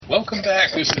Welcome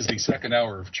back. This is the second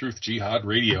hour of Truth Jihad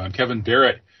Radio. I'm Kevin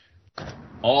Barrett.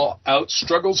 All out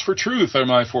struggles for truth are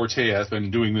my forte. I've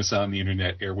been doing this on the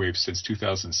internet airwaves since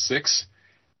 2006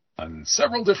 on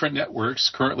several different networks,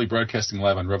 currently broadcasting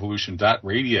live on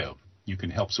revolution.radio. You can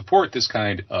help support this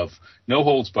kind of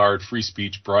no-holds-barred free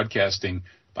speech broadcasting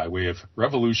by way of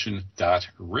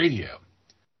revolution.radio.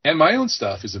 And my own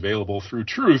stuff is available through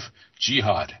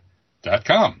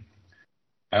truthjihad.com.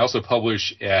 I also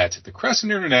publish at the Crescent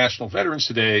International, Veterans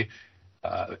Today,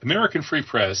 American Free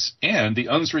Press, and the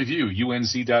UNS Review,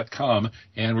 unz.com.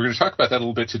 And we're going to talk about that a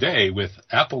little bit today with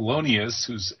Apollonian,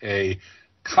 who's a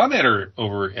commenter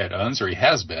over at UNS, or he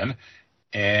has been,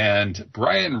 and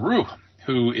Brian Ruhe,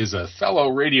 who is a fellow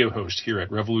radio host here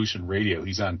at Revolution Radio.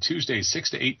 He's on Tuesdays,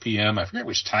 6 to 8 p.m. I forget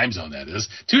which time zone that is.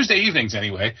 Tuesday evenings,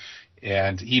 anyway.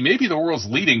 And he may be the world's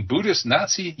leading Buddhist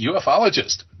Nazi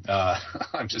ufologist.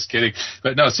 I'm just kidding.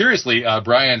 But no, seriously,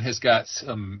 Brian has got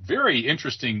some very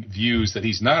interesting views that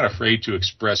he's not afraid to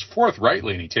express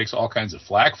forthrightly, and he takes all kinds of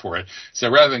flack for it. So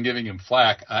rather than giving him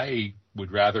flack, I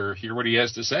would rather hear what he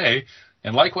has to say.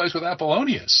 And likewise with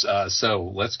Apollonian.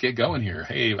 So let's get going here.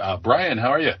 Hey, Brian, how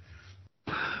are you?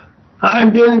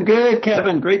 I'm doing good,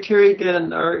 Kevin. Great to hear you again.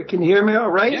 Can you hear me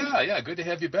all right? Yeah, good to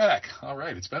have you back. All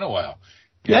right, it's been a while.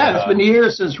 Yeah, it's been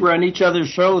years since we're on each other's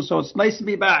shows, so it's nice to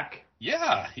be back.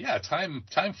 Yeah, time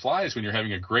flies when you're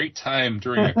having a great time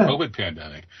during a COVID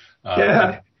pandemic.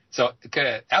 So,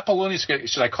 Apollonian,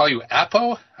 should I call you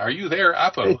Apo? Are you there,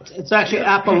 Apo? It's actually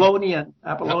Apollonian.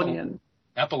 Apollonian.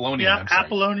 Yeah,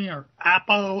 Apollonian or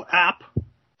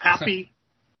Appy.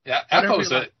 Yeah, Apo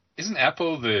isn't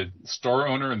Apo the store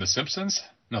owner in The Simpsons?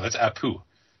 No, that's Apu.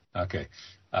 Okay.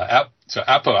 So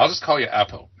Apo, I'll just call you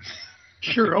Apo.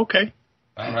 Sure, okay.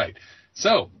 All right.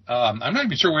 So I'm not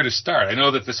even sure where to start. I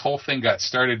know that this whole thing got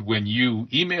started when you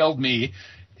emailed me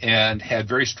and had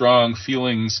very strong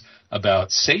feelings about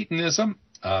Satanism,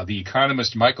 the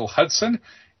economist Michael Hudson,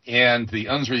 and the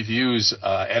UNS Review's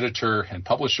editor and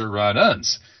publisher Ron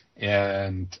Unz.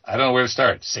 And I don't know where to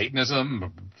start.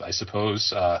 Satanism, I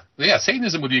suppose.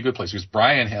 Satanism would be a good place because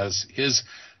Brian has his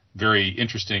very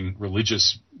interesting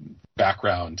religious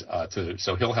background,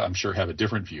 so he'll, I'm sure, have a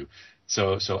different view.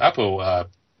 So Apo,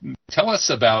 tell us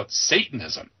about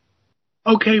Satanism.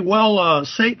 Okay, well,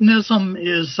 Satanism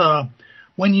is,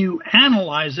 when you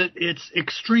analyze it, it's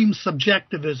extreme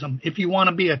subjectivism, if you want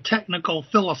to be a technical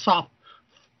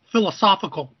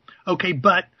philosophical. Okay,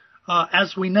 but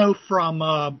as we know from,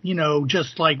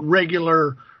 just like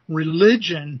regular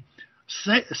religion,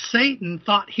 Satan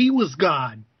thought he was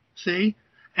God, see?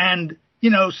 And,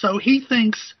 so he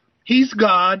thinks he's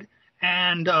God,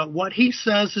 and what he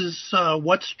says is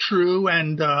what's true,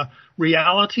 and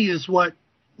reality is what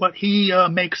he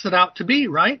makes it out to be,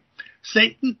 right?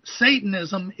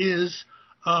 Satanism is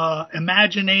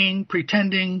pretending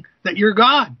that you're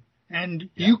God, and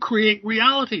you create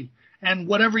reality, and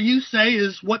whatever you say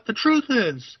is what the truth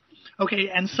is. Okay,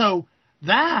 and so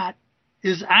that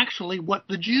is actually what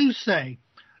the Jews say,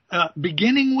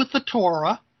 beginning with the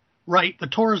Torah, right? The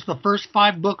Torah is the first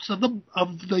 5 books of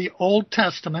the Old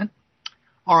Testament.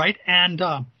 All right, and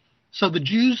so the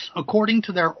Jews, according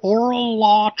to their oral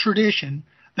law tradition,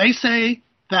 they say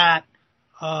that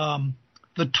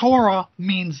the Torah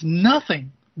means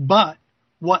nothing but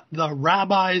what the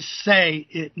rabbis say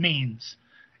it means.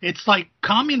 It's like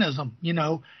communism,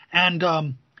 and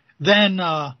then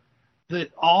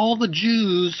all the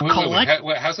Jews collect.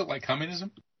 How's it like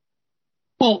communism?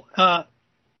 Well,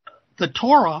 the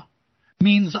Torah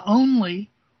means only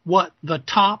what the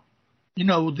top,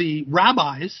 the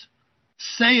rabbis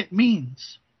say it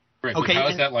means. Right, okay, how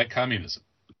is that like communism?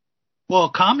 Well,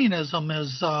 communism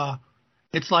is,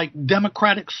 it's like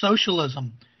democratic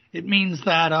socialism. It means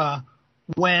that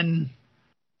when,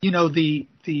 the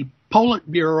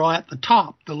Politburo at the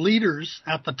top, the leaders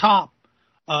at the top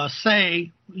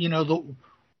say,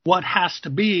 what has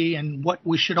to be and what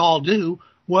we should all do,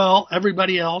 well,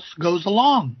 everybody else goes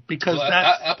along because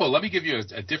Apple, let me give you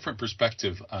a different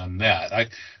perspective on that.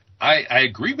 I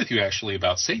agree with you, actually,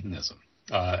 about Satanism.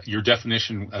 Your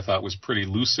definition, I thought, was pretty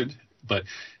lucid. But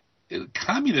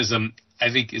communism,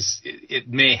 I think, it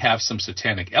may have some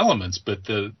satanic elements, but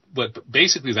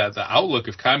basically the outlook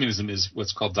of communism is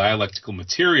what's called dialectical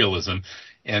materialism.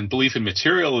 And belief in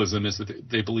materialism is that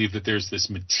they believe that there's this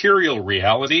material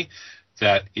reality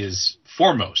that is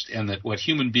foremost, and that what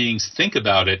human beings think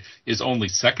about it is only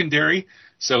secondary.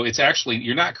 So it's actually,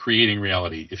 you're not creating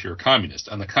reality if you're a communist.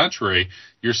 On the contrary,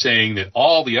 you're saying that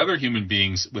all the other human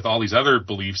beings with all these other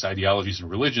beliefs, ideologies,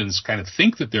 and religions kind of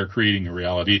think that they're creating a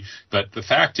reality, but the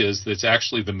fact is that it's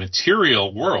actually the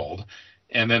material world,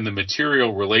 and then the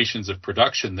material relations of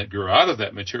production that grow out of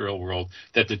that material world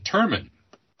that determine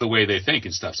the way they think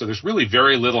and stuff. So there's really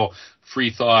very little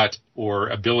free thought or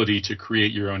ability to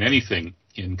create your own anything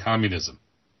in communism.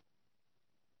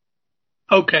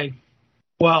 Okay.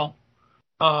 Well,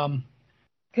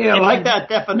 hey, I like that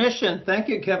definition. Thank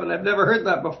you, Kevin. I've never heard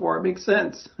that before. It makes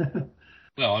sense.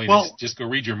 Well, I mean, just go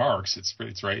read your Marx. It's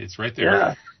right there.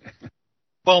 Yeah.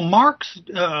 Well, Marx,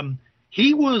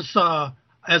 he was,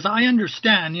 as I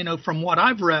understand, from what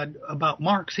I've read about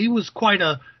Marx, he was quite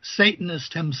a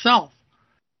Satanist himself.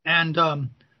 And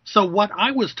so what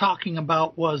I was talking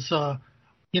about was,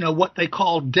 what they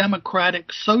call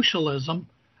democratic socialism,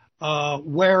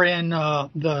 wherein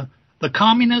the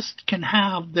communists can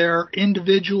have their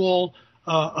individual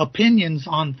opinions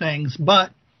on things,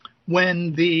 but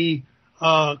when the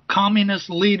communist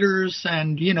leaders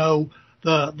and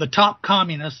the top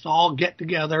communists all get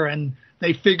together and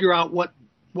they figure out what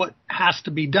has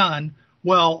to be done,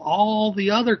 well, all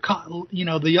the other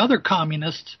the other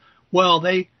communists, well,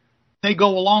 they go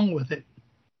along with it.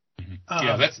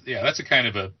 That's a kind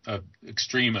of a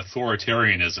extreme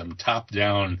authoritarianism,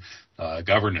 top-down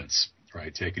governance,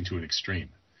 right? Taken to an extreme.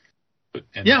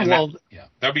 That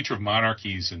would be true of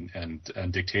monarchies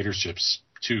and dictatorships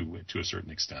too, to a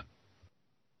certain extent.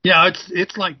 Yeah,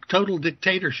 it's like total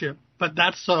dictatorship, but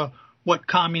that's what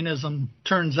communism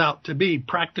turns out to be: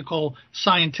 practical,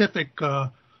 scientific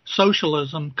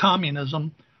socialism,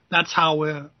 communism. That's how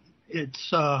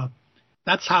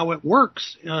it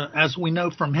works, as we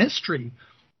know from history,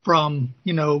 from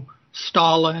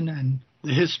Stalin and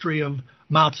the history of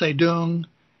Mao Zedong,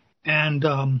 and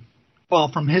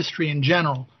from history in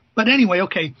general. But anyway,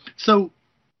 okay, so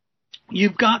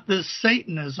you've got this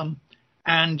Satanism,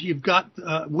 and you've got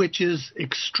which is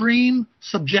extreme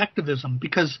subjectivism,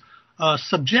 because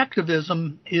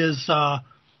subjectivism is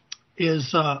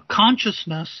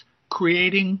consciousness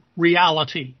creating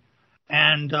reality,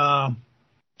 and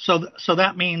so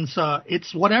that means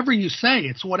it's whatever you say,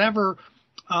 it's whatever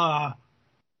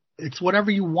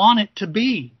you want it to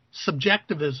be.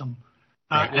 Subjectivism.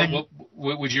 Right. Well,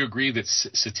 would you agree that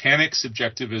satanic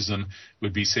subjectivism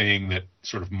would be saying that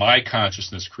sort of my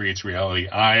consciousness creates reality,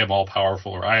 I am all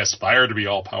powerful, or I aspire to be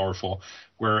all powerful,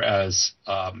 whereas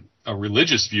a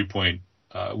religious viewpoint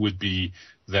would be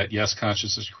that, yes,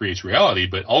 consciousness creates reality,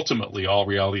 but ultimately all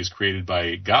reality is created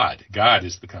by God. God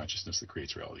is the consciousness that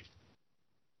creates reality.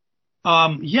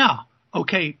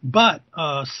 Okay, but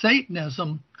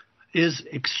Satanism is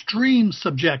extreme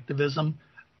subjectivism,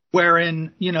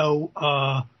 wherein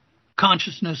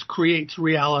consciousness creates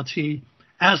reality,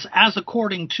 as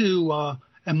according to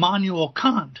Immanuel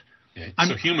Kant. Yeah,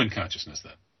 so human consciousness,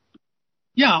 then.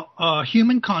 Yeah,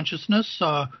 human consciousness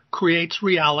creates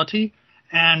reality,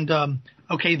 and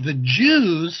the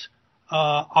Jews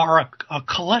are a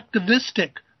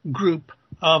collectivistic group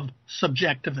of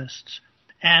subjectivists,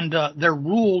 and they're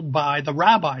ruled by the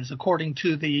rabbis according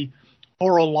to the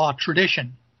oral law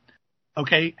tradition.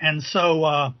 Okay, and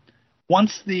so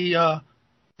once the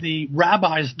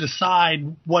rabbis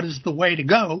decide what is the way to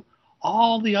go,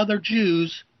 all the other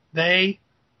Jews, they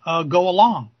go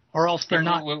along, or else they're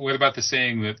not. What about the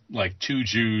saying that, like, 2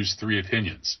 Jews, 3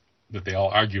 opinions, that they all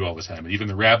argue all the time, and even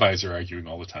the rabbis are arguing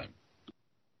all the time?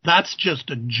 That's just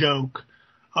a joke.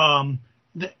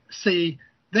 They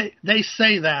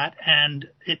say that, and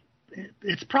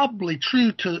it's probably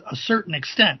true to a certain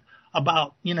extent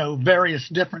about, various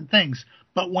different things.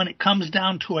 But when it comes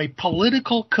down to a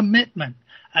political commitment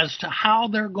as to how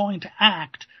they're going to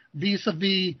act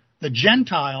vis-a-vis the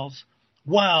Gentiles,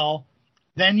 well,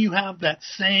 then you have that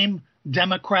same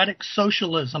democratic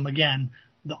socialism again.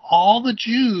 All the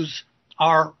Jews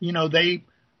are, they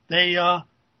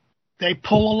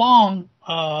pull along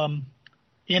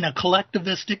in a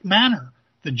collectivistic manner.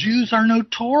 The Jews are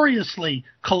notoriously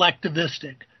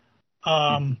collectivistic.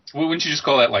 Wouldn't you just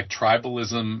call that like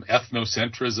tribalism,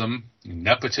 ethnocentrism,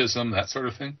 nepotism, that sort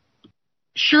of thing?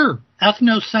 Sure.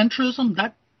 Ethnocentrism,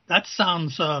 that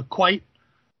sounds quite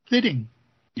fitting.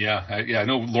 Yeah, I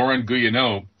know Laurent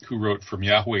Guyonneau, who wrote From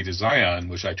Yahweh to Zion,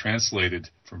 which I translated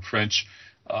from French,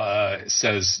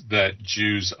 says that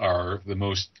Jews are the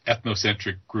most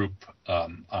ethnocentric group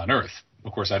on Earth.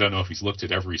 Of course, I don't know if he's looked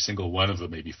at every single one of the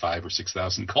maybe 5,000 or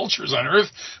 6,000 cultures on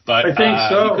Earth, but I think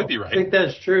so. He could be right. I think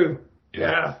that's true.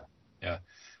 Yeah.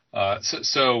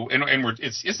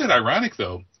 Isn't it ironic,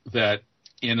 though, that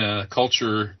in a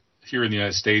culture here in the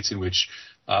United States in which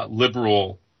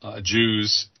liberal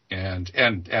Jews and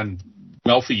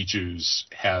wealthy Jews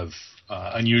have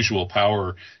unusual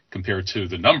power compared to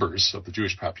the numbers of the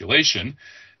Jewish population,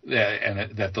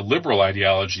 that the liberal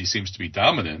ideology seems to be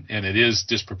dominant, and it is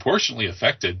disproportionately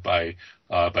affected by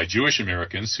by Jewish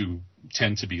Americans who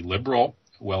tend to be liberal,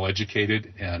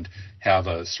 well-educated, and have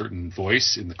a certain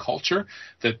voice in the culture,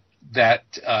 that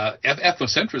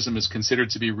ethnocentrism is considered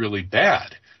to be really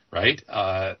bad, right?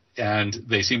 And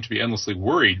they seem to be endlessly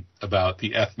worried about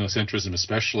the ethnocentrism,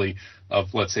 especially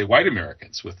of, let's say, white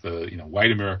Americans with the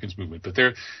white Americans movement. But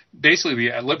they're basically,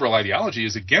 the liberal ideology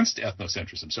is against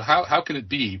ethnocentrism. So how can it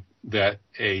be that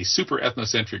a super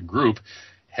ethnocentric group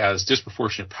has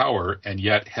disproportionate power and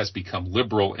yet has become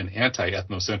liberal and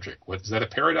anti-ethnocentric? Is that a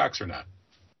paradox or not?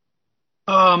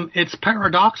 It's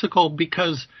paradoxical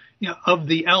because of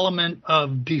the element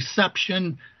of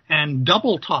deception and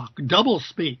double talk, double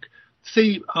speak.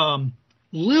 See,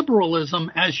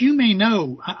 liberalism, as you may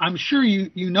know, I'm sure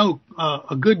you know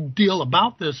a good deal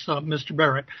about this, Mr.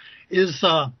 Barrett, is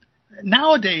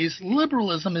nowadays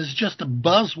liberalism is just a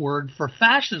buzzword for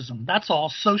fascism. That's all.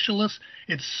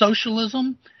 It's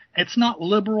socialism. It's not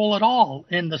liberal at all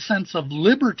in the sense of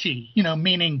liberty,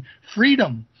 meaning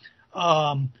freedom.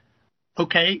 And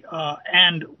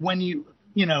when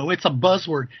it's a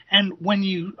buzzword. And when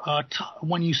you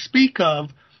speak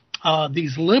of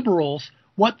these liberals,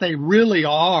 what they really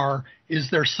are is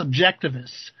they're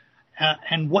subjectivists.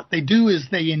 And what they do is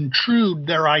they intrude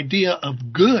their idea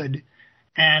of good.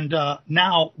 And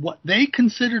now what they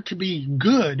consider to be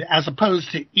good as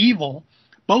opposed to evil,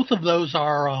 both of those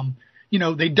are,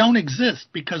 they don't exist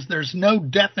because there's no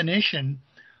definition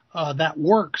that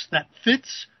works, that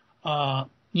fits,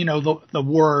 the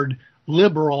word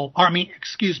liberal,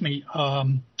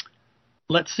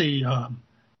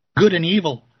 good and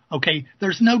evil. Okay,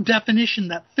 there's no definition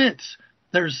that fits.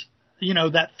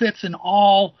 That fits in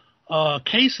all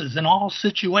cases, in all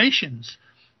situations.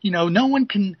 No one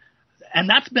can, and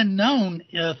that's been known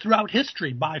throughout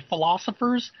history by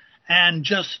philosophers and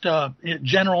just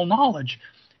general knowledge.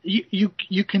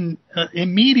 You can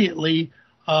immediately,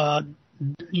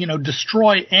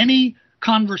 destroy any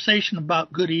conversation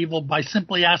about good evil by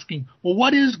simply asking, well,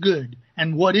 what is good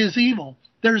and what is evil?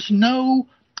 There's no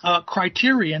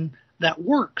criterion that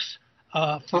works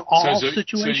for all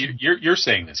situations. So you're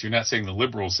saying this. You're not saying the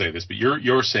liberals say this, but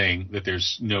you're saying that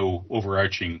there's no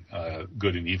overarching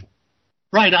good and evil.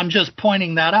 Right. I'm just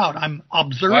pointing that out. I'm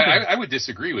observing. Well, I would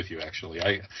disagree with you, actually.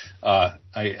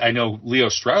 I know Leo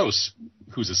Strauss,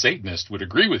 who's a Satanist, would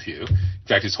agree with you. In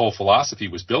fact, his whole philosophy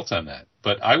was built on that.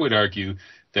 But I would argue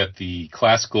that the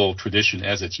classical tradition,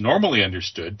 as it's normally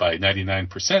understood by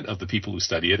 99% of the people who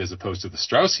study it, as opposed to the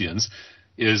Straussians,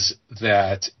 is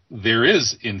that there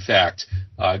is, in fact,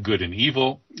 good and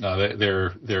evil.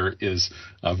 There is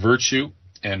virtue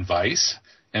and vice,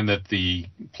 and that the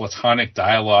Platonic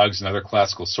dialogues and other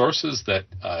classical sources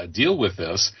that deal with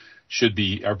this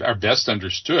are best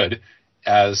understood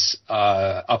as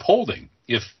upholding,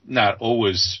 if not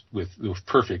always with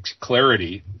perfect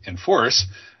clarity and force,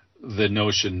 the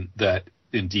notion that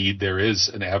indeed there is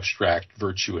an abstract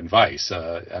virtue and vice,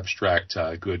 abstract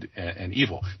good and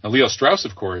evil. Now, Leo Strauss,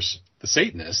 of course, the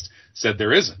Satanist, said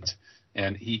there isn't.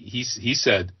 And he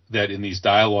said that in these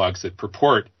dialogues that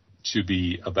purport to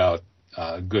be about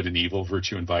good and evil,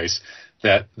 virtue and vice,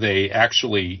 that they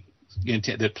actually,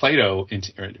 that Plato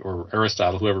or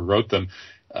Aristotle, whoever wrote them,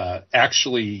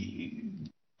 actually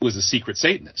was a secret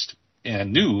Satanist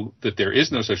and knew that there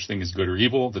is no such thing as good or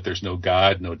evil, that there's no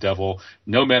God, no devil,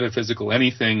 no metaphysical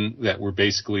anything, that we're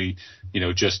basically,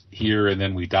 just here and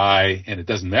then we die, and it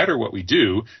doesn't matter what we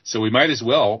do, so we might as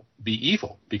well be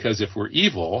evil. Because if we're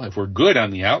evil, if we're good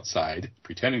on the outside,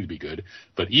 pretending to be good,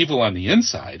 but evil on the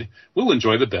inside, we'll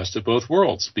enjoy the best of both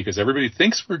worlds, because everybody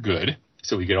thinks we're good,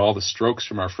 so we get all the strokes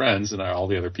from our friends and all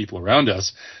the other people around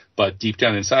us. But deep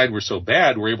down inside, we're so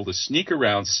bad, we're able to sneak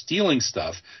around stealing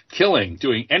stuff, killing,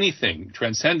 doing anything,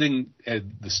 transcending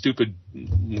the stupid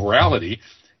morality,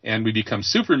 and we become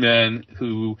supermen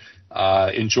who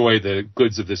enjoy the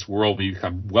goods of this world. We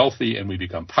become wealthy and we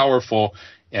become powerful,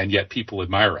 and yet people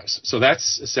admire us. So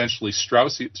that's essentially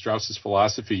Strauss's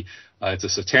philosophy. It's a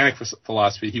satanic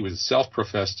philosophy. He was a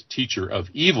self-professed teacher of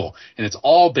evil, and it's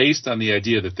all based on the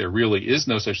idea that there really is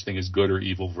no such thing as good or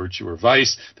evil, virtue or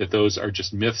vice, that those are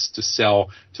just myths to sell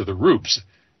to the roops.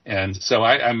 And so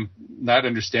I'm not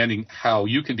understanding how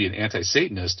you can be an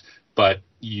anti-Satanist, but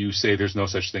you say there's no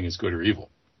such thing as good or evil.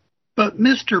 But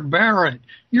Mr. Barrett,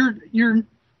 you're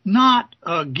not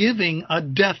giving a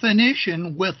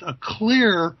definition with a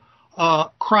clear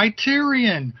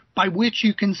criterion by which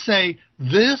you can say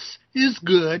this is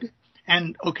good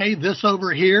and this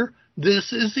over here,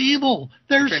 this is evil.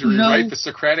 There's trying to rewrite the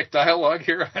Socratic dialogue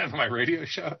here on my radio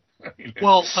show.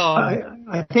 Well,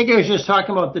 I think I was just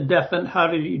talking about how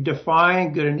do you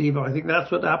define good and evil. I think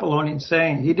that's what Apollonian's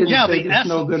saying. He didn't say there's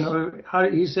no good.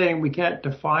 He's saying we can't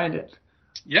define it.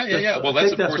 Yeah. Well,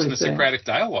 that's of course in the Socratic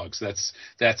dialogues.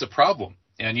 That's a problem.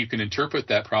 And you can interpret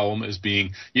that problem as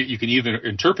being, you can even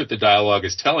interpret the dialogue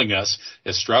as telling us,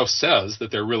 as Strauss says,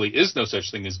 that there really is no such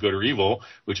thing as good or evil,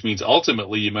 which means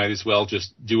ultimately you might as well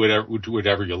just do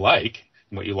whatever you like.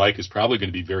 And what you like is probably going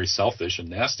to be very selfish and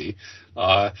nasty.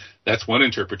 That's one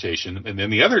interpretation. And then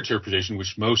the other interpretation,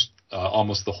 which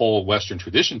almost the whole Western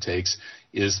tradition takes,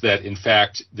 is that in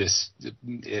fact this,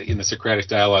 in the Socratic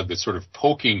dialogue, that's sort of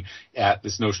poking at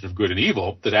this notion of good and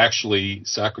evil, that actually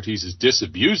Socrates is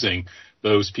disabusing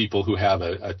those people who have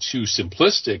a too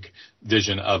simplistic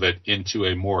vision of it into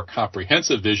a more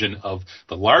comprehensive vision of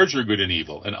the larger good and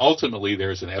evil. And ultimately,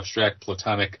 there's an abstract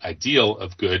Platonic ideal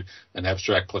of good, an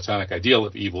abstract Platonic ideal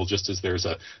of evil, just as there's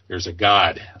a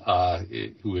God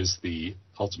who is the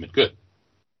ultimate good.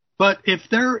 But if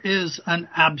there is an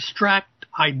abstract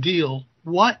ideal,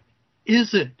 what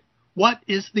is it? What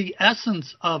is the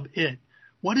essence of it?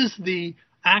 What is the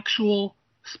actual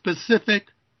specific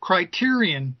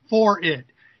criterion for it?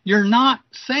 You're not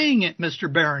saying it,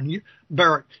 Mr. Barrett.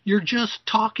 You're just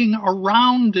talking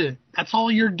around it. That's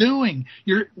all you're doing.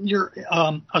 You're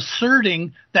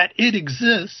asserting that it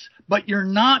exists, but you're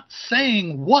not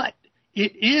saying what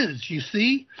it is. You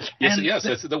see? Yes.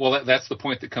 That's the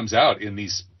point that comes out in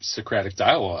these Socratic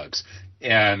dialogues.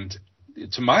 And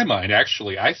to my mind,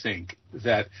 actually, I think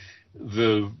that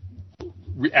the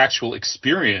actual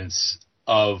experience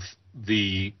of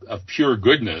pure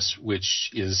goodness,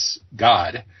 which is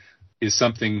God, is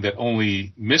something that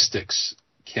only mystics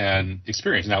can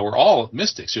experience. Now, we're all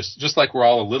mystics, just like we're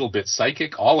all a little bit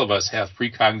psychic. All of us have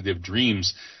precognitive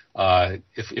dreams.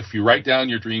 If you write down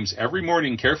your dreams every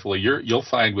morning carefully, you'll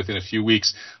find within a few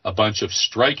weeks a bunch of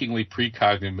strikingly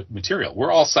precognitive material.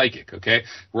 We're all psychic, okay?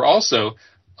 We're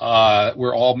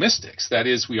all mystics. That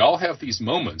is, we all have these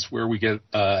moments where we get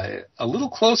a little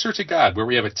closer to God, where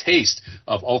we have a taste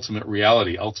of ultimate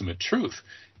reality, ultimate truth,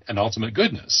 and ultimate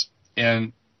goodness.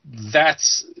 And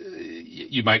that's,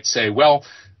 you might say, well,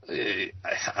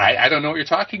 I don't know what you're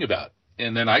talking about.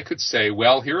 And then I could say,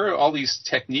 well, here are all these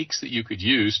techniques that you could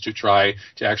use to try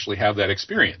to actually have that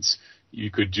experience. You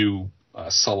could do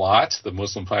Salat, the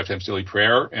Muslim 5 times daily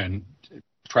prayer, and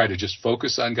try to just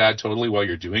focus on God totally while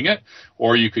you're doing it.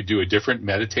 Or you could do a different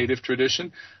meditative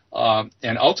tradition.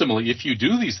 And ultimately, if you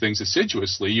do these things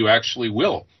assiduously, you actually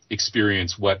will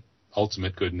experience what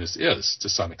ultimate goodness is, to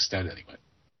some extent anyway.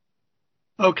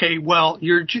 Okay, well,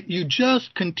 you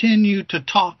just continue to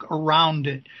talk around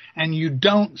it, and you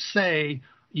don't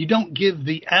give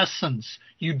the essence.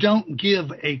 You don't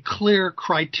give a clear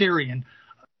criterion.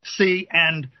 See,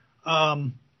 and,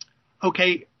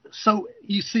 okay, so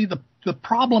you see the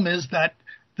problem is that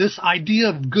this idea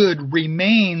of good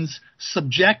remains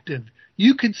subjective.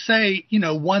 You could say,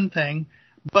 one thing,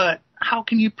 but how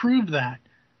can you prove that?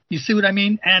 You see what I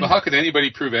mean? And well, how could anybody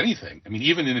prove anything? I mean,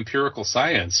 even in empirical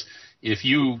science, if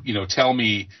you tell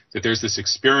me that there's this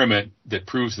experiment that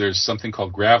proves there's something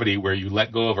called gravity where you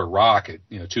let go of a rock at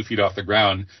 2 feet off the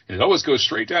ground and it always goes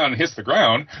straight down and hits the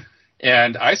ground,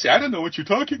 and I say, I don't know what you're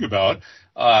talking about,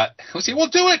 I'll say, well,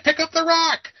 do it, pick up the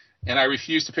rock. And I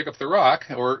refuse to pick up the rock.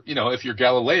 Or, if you're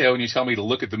Galileo and you tell me to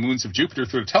look at the moons of Jupiter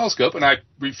through the telescope and I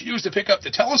refuse to pick up the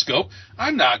telescope,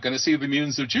 I'm not going to see the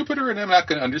moons of Jupiter and I'm not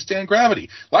going to understand gravity.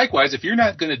 Likewise, if you're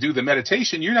not going to do the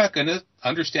meditation, you're not going to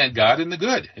understand God and the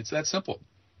good. It's that simple.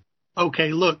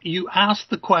 Okay, look, you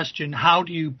asked the question, how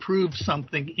do you prove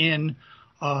something in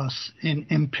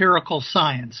empirical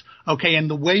science? Okay, and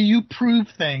the way you prove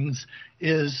things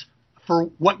is, for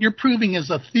what you're proving is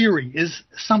a theory, is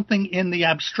something in the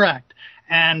abstract.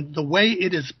 And the way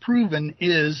it is proven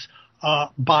is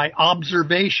by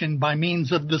observation, by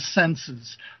means of the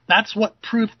senses. That's what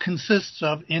proof consists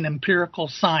of in empirical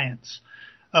science.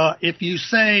 If you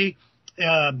say,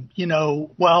 it's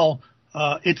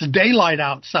daylight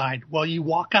outside, well, you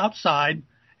walk outside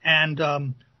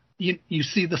and you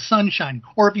see the sun shining.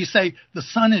 Or if you say the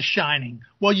sun is shining,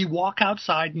 well, you walk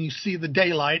outside and you see the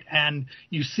daylight and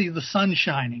you see the sun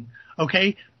shining.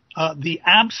 Okay? The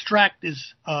abstract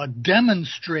is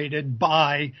demonstrated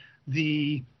by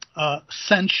the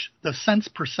sense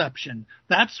perception.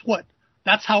 That's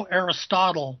how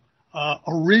Aristotle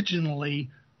originally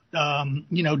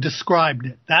described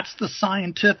it. That's the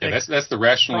scientific. Yeah, that's the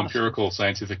rational empirical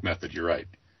scientific method. You're right.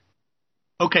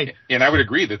 Okay. And I would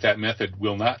agree that method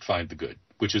will not find the good,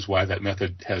 which is why that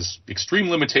method has extreme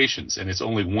limitations, and it's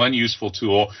only one useful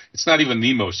tool. It's not even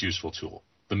the most useful tool.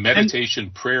 The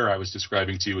meditation prayer I was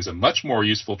describing to you is a much more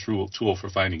useful tool for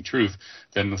finding truth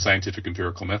than the scientific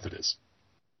empirical method is.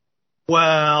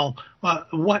 Well,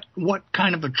 what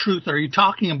kind of a truth are you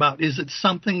talking about? Is it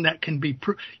something that can be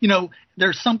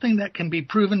there's something that can be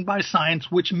proven by science,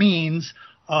 which means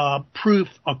proof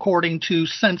according to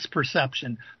sense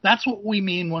perception. That's what we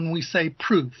mean when we say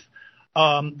proof.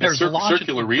 There's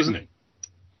circular reasoning.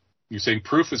 You're saying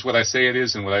proof is what I say it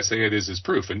is, and what I say it is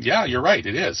proof. And yeah, you're right,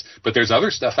 it is. But there's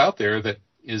other stuff out there that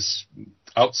is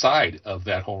outside of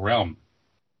that whole realm.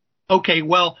 Okay,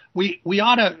 well, we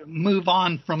ought to move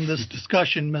on from this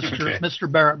discussion,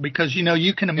 Mr. Barrett, because you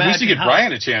can imagine. We should give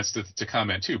Brian a chance to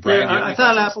comment too. Brian, I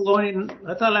thought Apollonian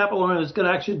was going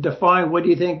to actually define what do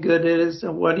you think good is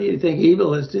and what do you think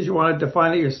evil is. Did you want to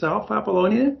define it yourself,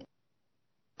 Apollonian?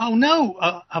 Oh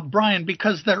no, Brian,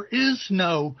 because there is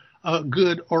no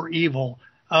good or evil,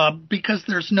 because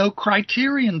there's no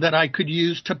criterion that I could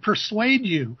use to persuade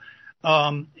you.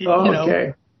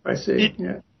 Okay, I see.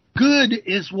 Good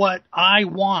is what I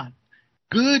want.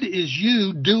 Good is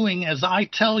you doing as I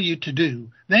tell you to do.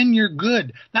 Then you're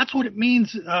good. That's what it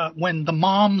means when the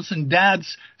moms and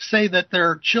dads say that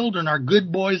their children are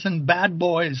good boys and bad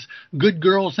boys, good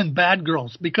girls and bad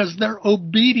girls, because they're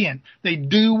obedient. They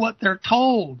do what they're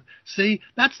told. See,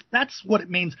 that's what it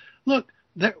means. Look,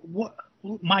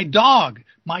 my dog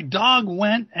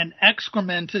went and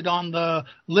excremented on the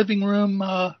living room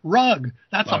rug.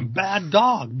 That's a bad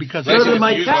dog because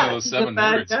my cat. He's a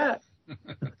bad cat.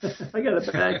 I got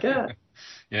a bad cat.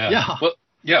 Yeah. Well,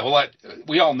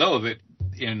 we all know that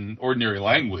in ordinary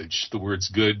language, the words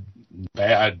good,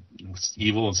 bad,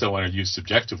 evil, and so on are used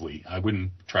subjectively. I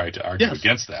wouldn't try to argue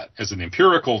against that. As an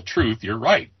empirical truth, you're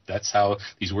right. That's how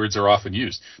these words are often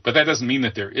used. But that doesn't mean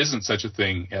that there isn't such a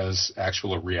thing as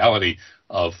actual reality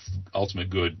of ultimate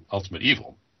good, ultimate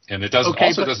evil. And it doesn't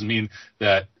doesn't mean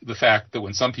that the fact that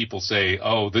when some people say,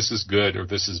 oh, this is good or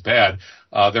this is bad,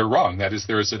 they're wrong. That is,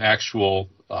 there is an actual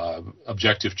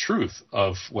objective truth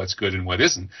of what's good and what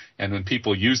isn't. And when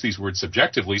people use these words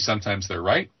subjectively, sometimes they're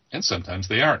right and sometimes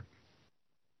they aren't.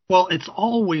 Well, it's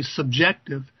always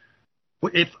subjective.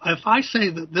 If I say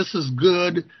that this is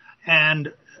good,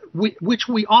 and which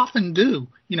we often do,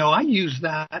 I use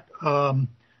that,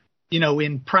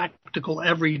 in practical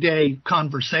everyday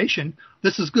conversation.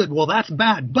 This is good. Well, that's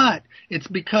bad, but it's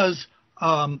because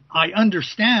I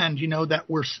understand, that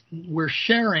we're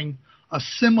sharing a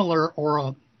similar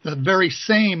or the very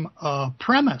same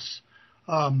premise,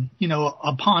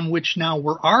 upon which now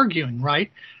we're arguing,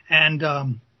 right? And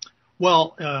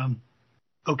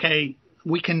okay,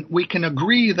 we can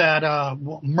agree that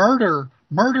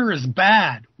murder is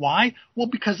bad. Why? Well,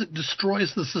 because it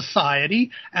destroys the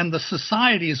society, and the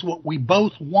society is what we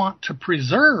both want to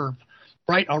preserve,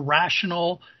 right? A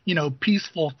rational,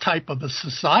 peaceful type of a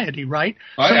society, right?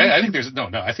 Well, so I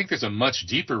think there's a much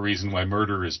deeper reason why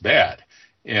murder is bad,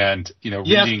 and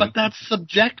yes, but that's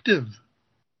subjective.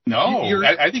 No,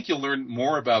 I think you'll learn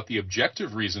more about the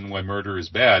objective reason why murder is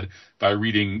bad by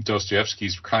reading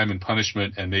Dostoevsky's Crime and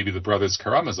Punishment and maybe the Brothers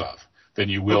Karamazov than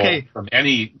you will from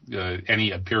any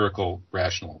empirical,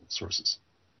 rational sources.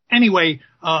 Anyway,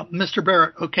 Mr.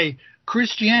 Barrett,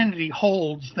 Christianity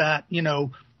holds that,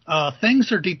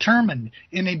 things are determined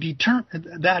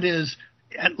that is,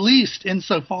 at least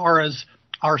insofar as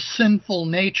our sinful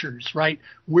natures, right?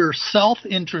 We're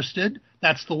self-interested.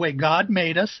 That's the way God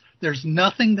made us. There's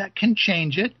nothing that can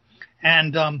change it.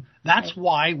 And that's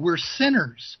why we're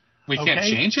sinners. We can't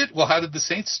change it? Well, how did the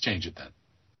saints change it then?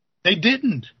 They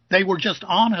didn't. They were just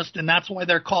honest, and that's why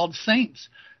they're called saints.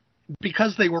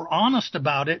 Because they were honest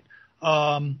about it,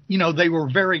 they were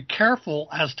very careful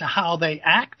as to how they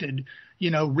acted,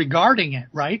 regarding it,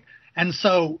 right? And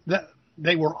so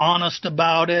they were honest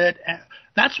about it.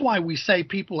 That's why we say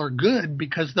people are good,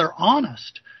 because they're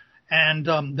honest.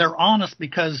 And they're honest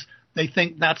because they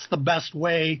think that's the best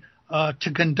way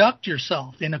to conduct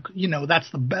yourself.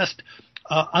 That's the best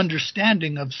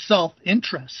understanding of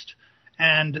self-interest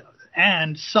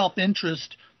and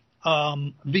self-interest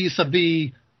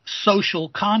vis-a-vis social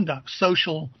conduct,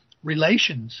 social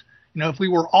relations. If we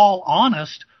were all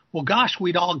honest, well, gosh,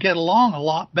 we'd all get along a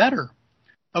lot better.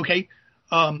 Okay,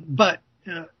 but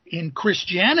in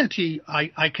Christianity,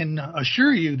 I can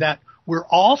assure you that we're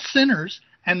all sinners.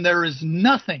 And there is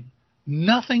nothing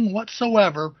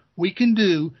whatsoever we can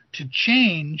do to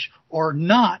change or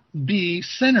not be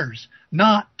sinners,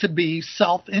 not to be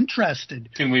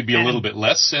self-interested. Can we be a little bit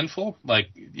less sinful? Like,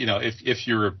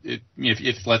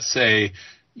 if let's say,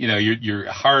 you're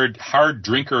a hard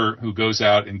drinker who goes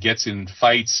out and gets in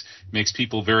fights, makes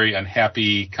people very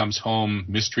unhappy, comes home,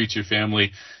 mistreats your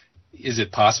family. Is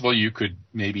it possible you could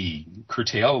maybe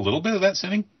curtail a little bit of that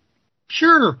sinning?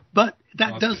 Sure, but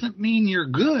that doesn't mean you're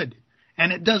good,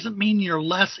 and it doesn't mean you're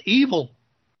less evil.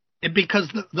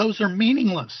 Because those are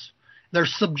meaningless. They're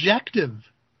subjective.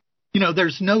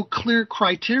 There's no clear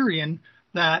criterion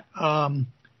that,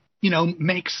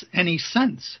 makes any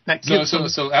sense. That gives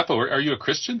so Apo, are you a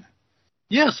Christian?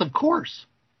 Yes, of course.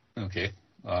 Okay.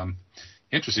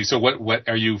 Interesting. So what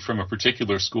are you from a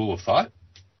particular school of thought?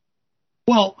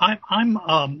 Well,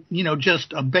 I'm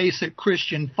just a basic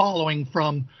Christian following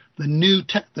from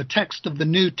the text of the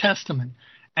New Testament.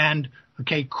 And,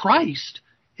 Christ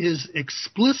is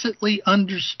explicitly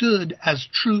understood as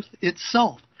truth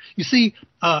itself. You see,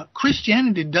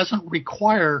 Christianity doesn't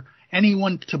require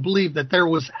anyone to believe that there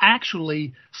was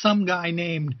actually some guy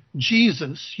named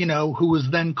Jesus, who was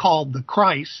then called the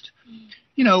Christ,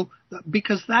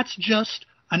 because that's just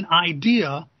an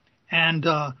idea. And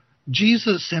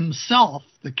Jesus himself,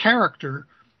 the character,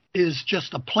 is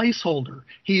just a placeholder.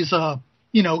 He's a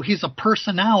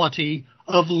personality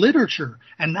of literature.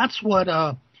 And that's what,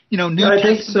 New I Testament.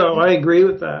 think so. I agree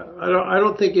with that. I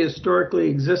don't think he historically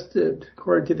existed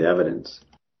according to the evidence.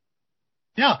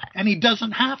 Yeah, and he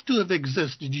doesn't have to have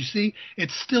existed. You see,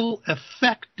 it's still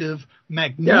effective,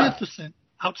 magnificent,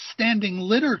 outstanding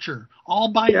literature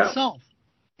all by itself.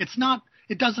 It's not.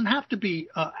 It doesn't have to be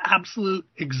absolute,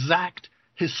 exact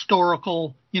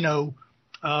historical,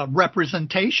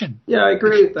 representation. Yeah, I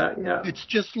agree with that. Yeah, it's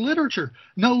just literature,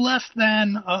 no less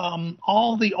than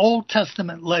all the Old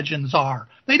Testament legends are.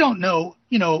 They don't know,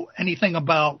 anything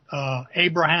about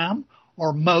Abraham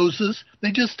or Moses.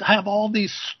 They just have all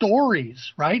these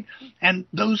stories, right? And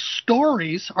those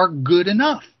stories are good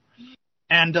enough.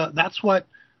 And that's what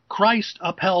Christ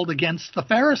upheld against the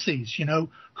Pharisees,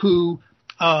 who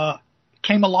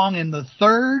came along in the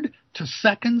 3rd to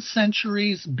 2nd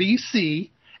centuries BC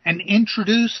and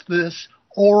introduced this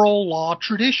oral law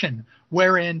tradition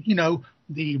wherein,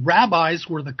 the rabbis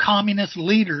were the communist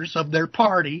leaders of their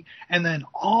party, and then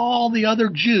all the other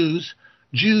Jews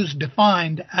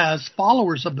defined as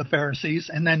followers of the Pharisees,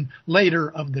 and then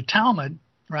later of the Talmud,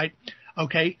 right?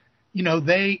 They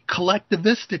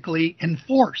collectivistically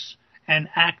enforce and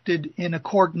acted in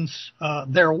accordance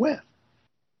therewith.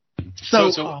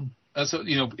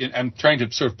 I'm trying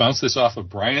to sort of bounce this off of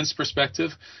Brian's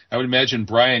perspective. I would imagine,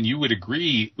 Brian, you would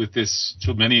agree with this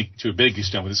to a big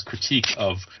extent, with this critique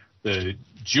of the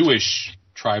Jewish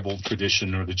tribal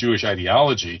tradition or the Jewish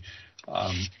ideology.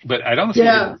 But I don't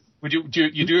know if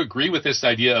you do agree with this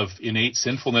idea of innate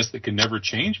sinfulness that can never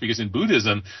change? Because in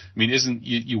Buddhism, isn't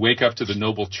you wake up to the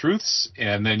noble truths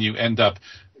and then you end up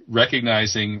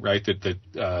recognizing, right,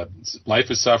 that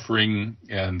life is suffering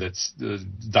and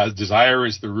that desire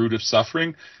is the root of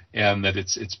suffering, and that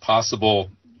it's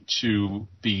possible to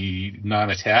be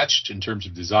non-attached in terms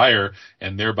of desire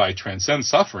and thereby transcend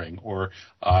suffering or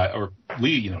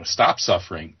stop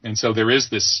suffering. And so there is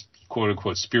this quote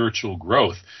unquote spiritual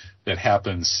growth that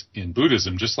happens in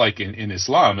Buddhism, just like in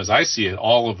Islam. As I see it,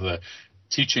 all of the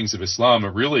teachings of Islam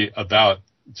are really about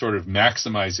sort of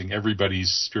maximizing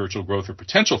everybody's spiritual growth or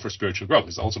potential for spiritual growth,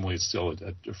 because ultimately it's still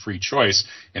a free choice,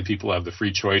 and people have the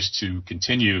free choice to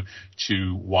continue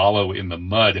to wallow in the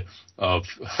mud of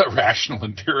rational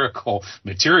empirical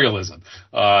materialism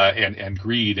and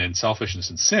greed and selfishness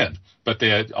and sin. But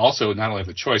they also not only have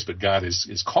the choice, but God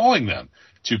is calling them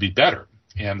to be better.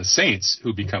 And the saints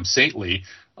who become saintly,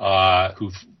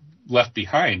 who've left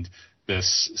behind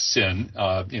this sin,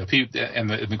 and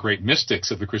the great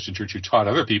mystics of the Christian church who taught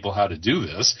other people how to do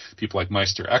this, people like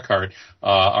Meister Eckhart,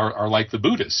 are like the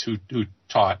Buddhists who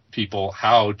taught people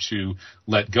how to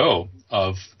let go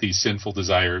of these sinful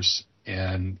desires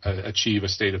and achieve a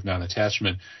state of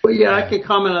non-attachment. Well, I can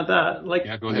comment on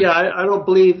that. Go ahead. I don't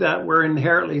believe that we're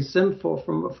inherently sinful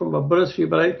from a Buddhist view,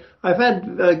 but I've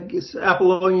had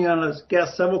Apollonian as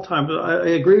guest several times. I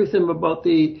agree with him about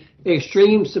the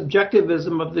extreme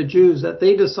subjectivism of the Jews, that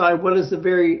they decide what is the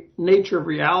very nature of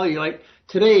reality. Like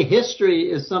today, history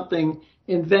is something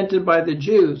invented by the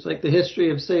Jews, like the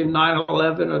history of, say,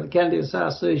 9/11 or the Kennedy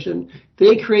assassination.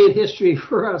 They create history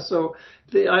for us. So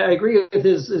I agree with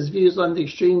his views on the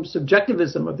extreme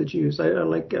subjectivism of the Jews. I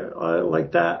like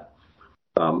that.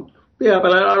 But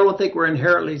I don't think we're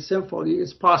inherently sinful.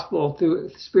 It's possible through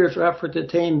spiritual effort to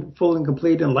attain full and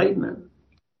complete enlightenment.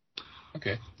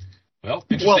 Okay. Well,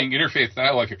 interesting interfaith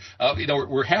dialogue here.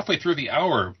 We're halfway through the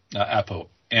hour,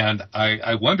 Apo, and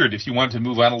I wondered if you wanted to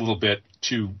move on a little bit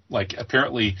to,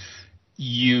 apparently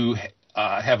you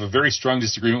have a very strong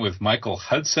disagreement with Michael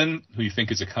Hudson, who you think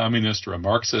is a communist or a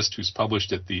Marxist, who's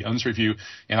published at the UNS Review,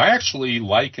 and I actually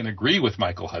like and agree with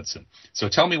Michael Hudson. So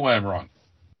tell me why I'm wrong.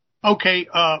 Okay,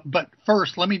 but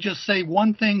first, let me just say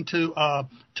one thing to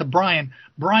Brian.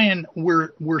 Brian,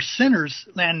 we're sinners,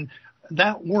 and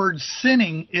that word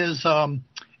sinning is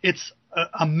it's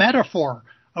a metaphor.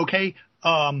 Okay,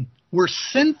 we're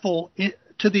sinful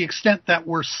to the extent that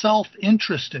we're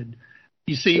self-interested.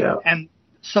 You see, Yeah. and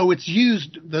so it's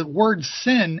used. The word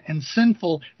sin and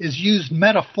sinful is used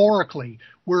metaphorically.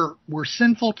 We're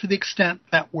sinful to the extent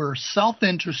that we're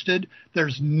self-interested.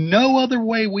 There's no other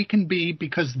way we can be,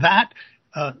 because that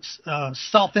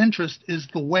self-interest is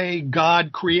the way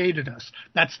God created us.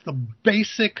 That's the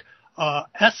basic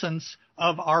essence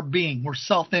of our being. We're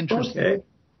self-interested.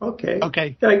 Okay.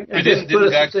 Didn't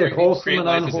God create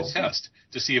life as a test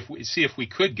to see if we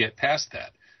could get past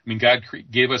that? I mean, God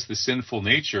gave us the sinful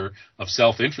nature of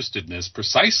self-interestedness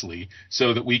precisely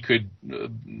so that we could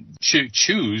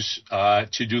choose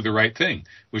to do the right thing,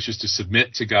 which is to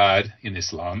submit to God in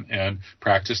Islam and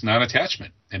practice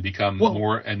non-attachment and become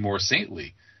more and more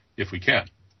saintly if we can.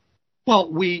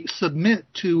 Well, we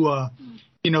submit to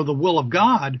the will of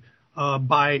God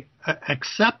by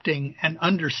accepting and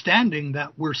understanding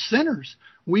that we're sinners.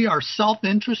 We are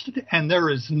self-interested, and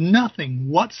there is nothing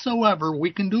whatsoever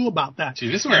we can do about that.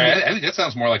 See, this is where I think that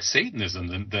sounds more like Satanism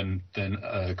than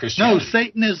Christianity.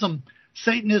 No,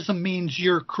 Satanism means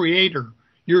you're creator.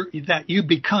 That you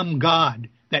become God.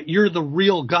 That you're the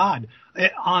real God.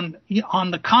 On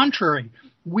the contrary,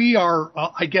 we are,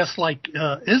 I guess, like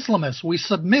Islamists. We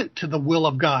submit to the will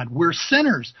of God. We're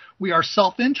sinners. We are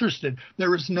self-interested.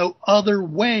 There is no other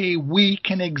way we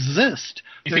can exist.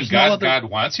 You think God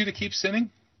wants you to keep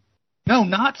sinning? No,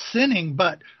 not sinning,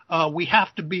 but we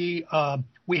have to be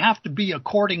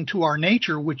according to our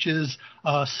nature, which is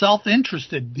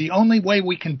self-interested. The only way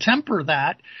we can temper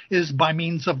that is by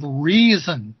means of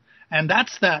reason, and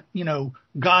that's that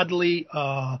godly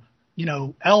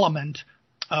element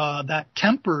that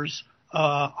tempers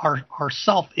our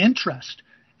self-interest,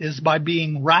 is by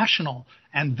being rational,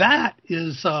 and that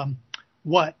is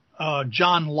what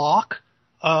John Locke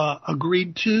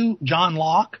agreed to. John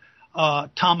Locke,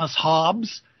 Thomas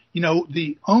Hobbes.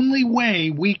 The only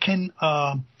way we can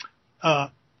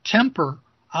temper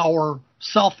our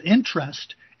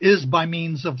self-interest is by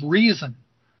means of reason,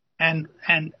 and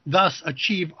thus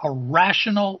achieve a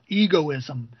rational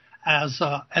egoism, as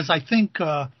I think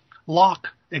Locke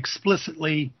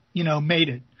explicitly made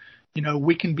it.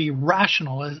 We can be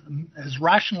rational, as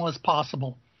rational as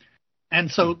possible. And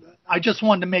so I just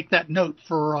wanted to make that note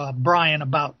for Brian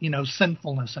about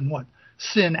sinfulness and what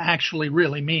sin actually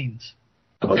really means.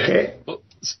 Okay. Well,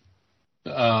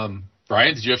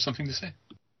 Brian, did you have something to say?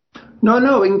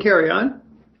 No, we can carry on.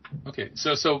 Okay,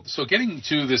 so getting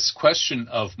to this question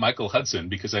of Michael Hudson,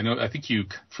 because I think you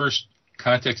first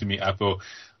contacted me, Apo,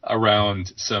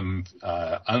 around some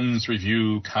UNS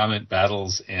review comment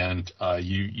battles, and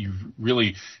you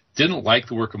really didn't like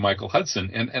the work of Michael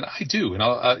Hudson, and I do.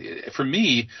 And for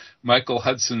me, Michael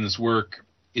Hudson's work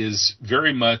is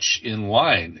very much in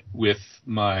line with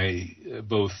my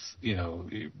both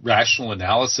rational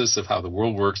analysis of how the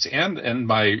world works and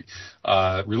my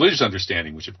religious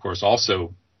understanding, which of course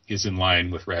also is in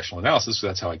line with rational analysis. So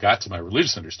that's how I got to my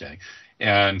religious understanding.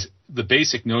 And the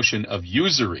basic notion of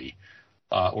usury,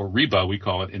 or riba, we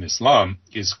call it in Islam,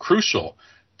 is crucial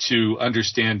to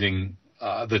understanding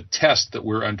the test that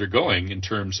we're undergoing in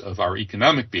terms of our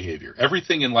economic behavior.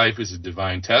 Everything in life is a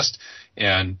divine test,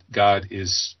 and God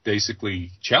is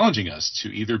basically challenging us to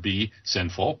either be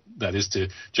sinful, that is to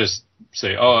just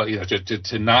say,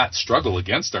 to not struggle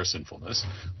against our sinfulness,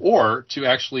 or to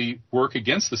actually work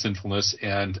against the sinfulness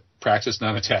and practice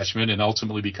non-attachment and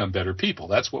ultimately become better people.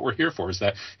 That's what we're here for, is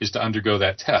to undergo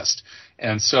that test.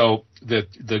 And so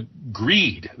the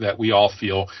greed that we all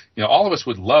feel, all of us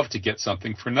would love to get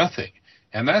something for nothing.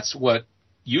 And that's what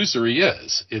usury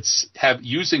is. It's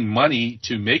using money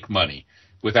to make money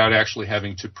without actually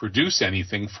having to produce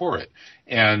anything for it.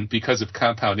 And because of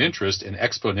compound interest and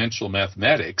exponential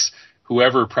mathematics,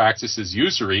 whoever practices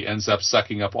usury ends up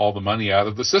sucking up all the money out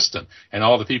of the system. And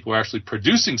all the people who are actually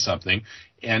producing something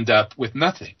end up with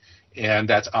nothing. And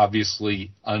that's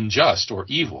obviously unjust or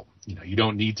evil. You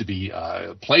don't need to be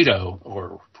Plato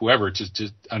or whoever to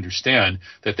understand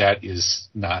that is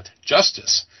not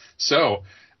justice. So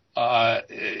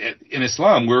in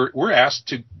Islam, we're asked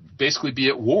to basically be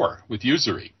at war with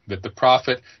usury, that the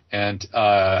prophet and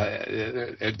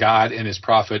God and his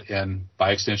prophet, and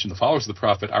by extension the followers of the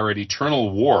prophet, are at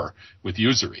eternal war with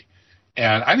usury.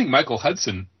 And I think Michael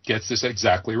Hudson gets this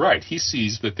exactly right. He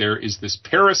sees that there is this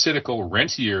parasitical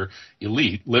rentier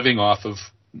elite living off of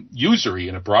usury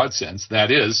in a broad sense, that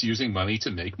is, using money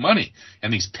to make money.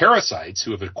 And these parasites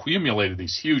who have accumulated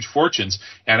these huge fortunes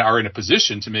and are in a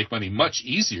position to make money much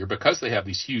easier because they have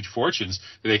these huge fortunes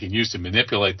that they can use to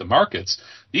manipulate the markets,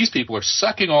 these people are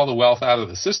sucking all the wealth out of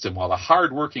the system, while the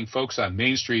hardworking folks on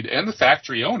Main Street and the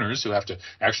factory owners who have to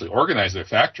actually organize their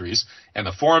factories, and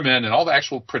the foremen and all the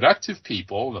actual productive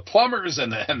people, the plumbers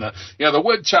and the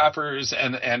wood choppers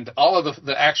and all of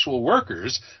the actual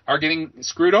workers are getting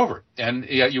screwed over. And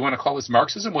you want to call this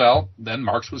Marxism? Well, then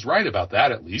Marx was right about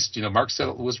that, at least. Marx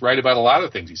was right about a lot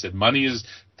of things. He said money is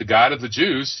the god of the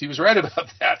Jews. He was right about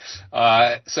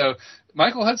that. So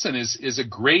Michael Hudson is a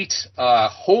great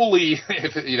holy,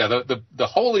 the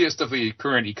holiest of the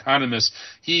current economists.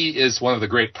 He is one of the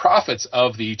great prophets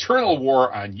of the eternal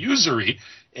war on usury.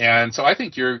 And so I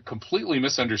think you're completely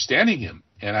misunderstanding him,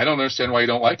 and I don't understand why you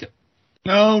don't like him.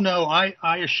 No,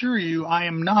 I assure you I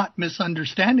am not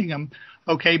misunderstanding him,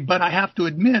 okay, but I have to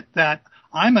admit that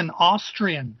I'm an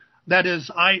Austrian. That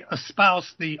is, I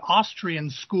espouse the Austrian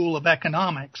school of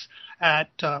economics at,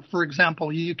 for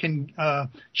example, you can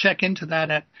check into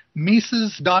that at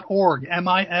Mises.org,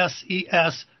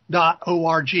 Mises.org.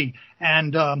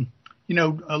 And,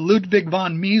 Ludwig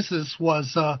von Mises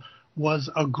was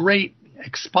a great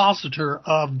expositor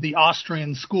of the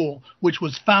Austrian school, which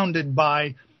was founded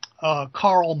by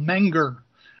Karl Menger.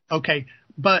 Okay.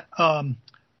 But,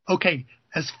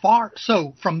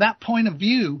 so from that point of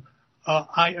view,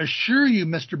 I assure you,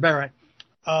 Mr. Barrett,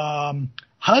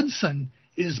 Hudson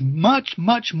is much,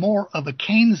 much more of a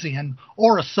Keynesian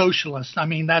or a socialist. I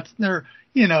mean,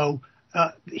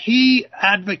 he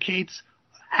advocates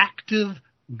active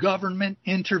government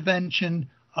intervention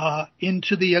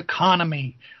into the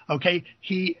economy. Okay.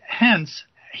 He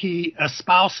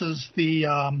espouses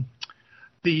the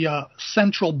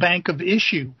central bank of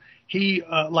issue. He,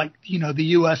 the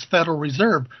U.S. Federal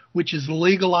Reserve, which is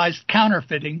legalized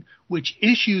counterfeiting, which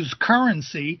issues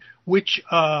currency, which,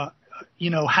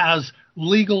 has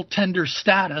legal tender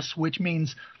status, which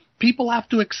means people have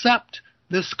to accept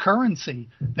this currency.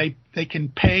 They can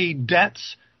pay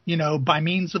debts, by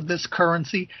means of this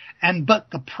currency. But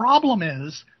the problem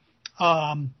is,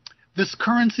 this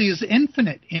currency is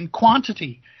infinite in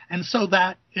quantity. And so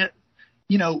that it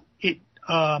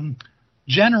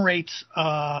generates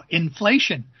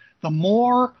inflation. The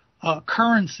more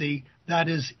currency that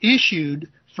is issued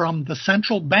from the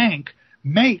central bank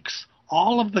makes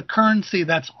all of the currency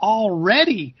that's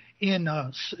already in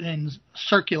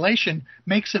circulation,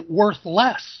 makes it worth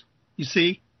less. You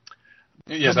see?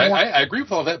 Yes, I agree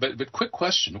with all that, but quick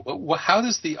question. How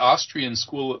does the Austrian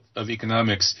School of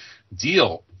Economics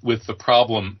deal with the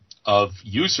problem of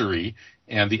usury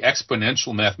and the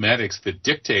exponential mathematics that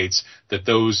dictates that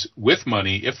those with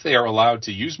money, if they are allowed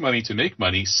to use money to make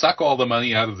money, suck all the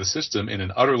money out of the system in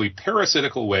an utterly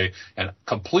parasitical way and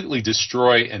completely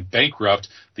destroy and bankrupt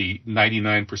the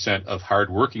 99% of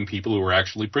hardworking people who are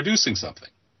actually producing something?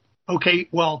 Okay,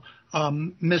 well,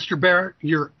 Mr. Barrett,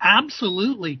 you're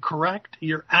absolutely correct.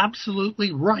 You're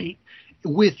absolutely right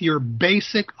with your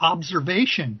basic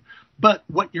observation. But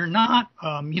what you're not,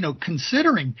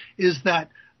 considering is that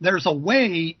there's a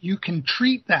way you can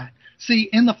treat that. See,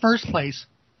 in the first place,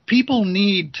 people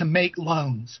need to make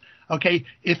loans. Okay,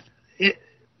 if it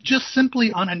just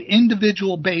simply on an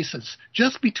individual basis,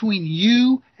 just between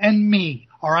you and me.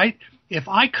 All right, if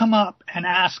I come up and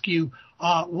ask you,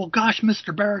 well, gosh,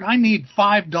 Mr. Barrett, I need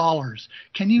 $5.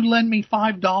 Can you lend me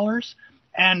 $5?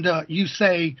 And you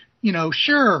say,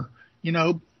 sure,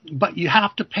 but you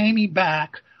have to pay me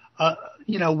back,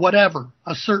 whatever,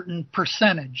 a certain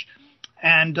percentage.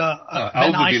 And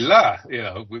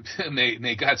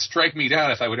may God strike me down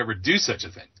if I would ever do such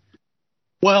a thing.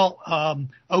 Well,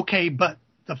 okay, but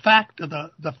the fact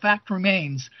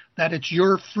remains that it's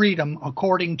your freedom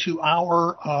according to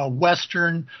our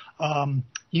Western,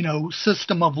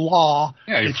 system of law.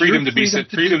 Yeah, freedom to be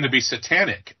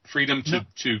satanic, freedom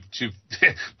to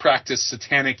practice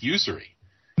satanic usury.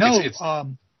 No,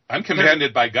 I'm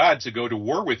commanded by God to go to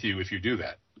war with you if you do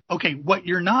that. Okay, what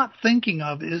you're not thinking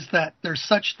of is that there's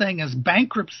such thing as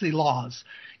bankruptcy laws.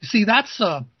 You see, that's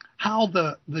how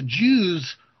the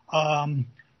Jews,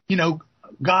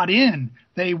 got in.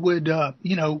 They would,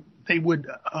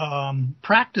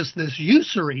 practice this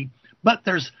usury, but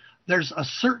there's a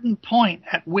certain point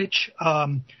at which,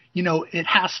 it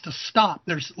has to stop.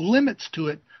 There's limits to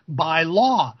it by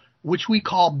law, which we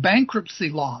call bankruptcy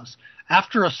laws.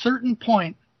 After a certain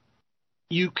point,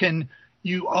 you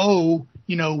owe,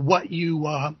 what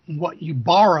you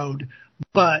borrowed,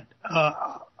 but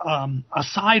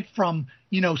aside from,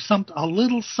 a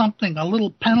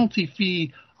little penalty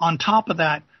fee on top of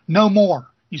that, no more.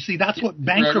 You see, that's what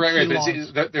bankruptcy laws.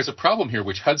 See, there's a problem here,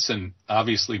 which Hudson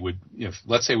obviously would,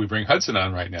 let's say we bring Hudson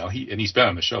on right now, and he's been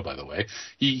on the show, by the way,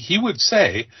 he would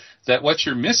say that what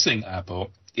you're missing,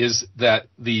 Apo, is that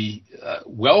the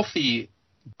wealthy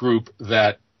group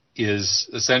that is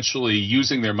essentially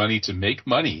using their money to make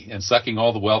money and sucking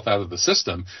all the wealth out of the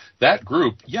system, that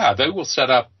group, they will set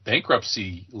up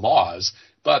bankruptcy laws,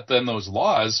 but then those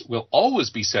laws will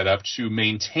always be set up to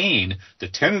maintain the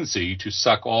tendency to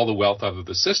suck all the wealth out of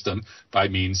the system by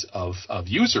means of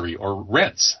usury or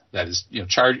rents. That is,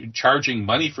 charging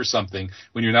money for something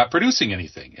when you're not producing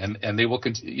anything. And they will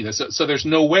continue. So there's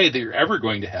no way that you're ever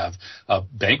going to have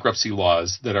bankruptcy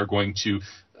laws that are going to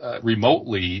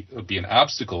remotely be an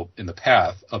obstacle in the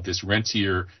path of this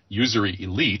rentier usury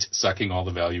elite sucking all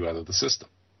the value out of the system.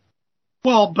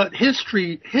 Well, but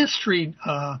history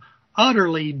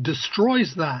utterly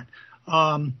destroys that.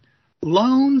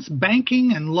 Loans,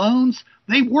 banking and loans,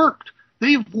 they've worked.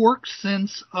 They've worked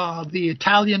since the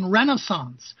Italian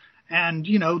Renaissance and,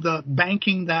 the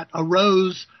banking that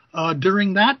arose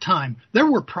during that time.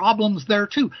 There were problems there,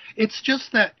 too. It's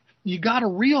just that you got to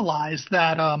realize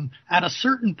that at a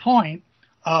certain point,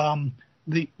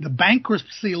 the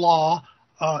bankruptcy law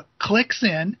clicks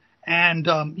in and,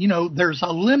 there's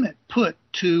a limit put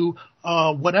to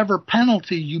whatever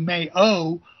penalty you may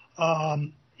owe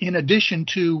in addition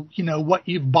to, what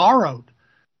you've borrowed.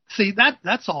 See,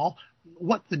 that's all.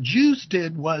 What the Jews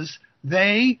did was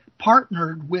they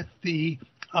partnered with the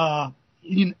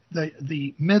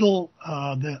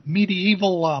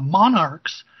medieval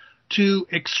monarchs to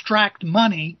extract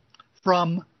money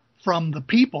from the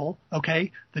people.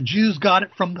 Okay, the Jews got it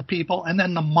from the people, and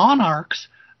then the monarchs,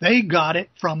 they got it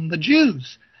from the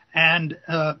Jews. And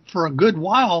for a good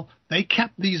while, they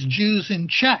kept these Jews in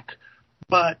check.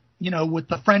 But, with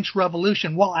the French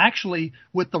Revolution, well, actually,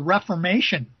 with the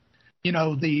Reformation,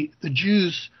 the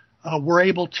Jews were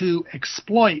able to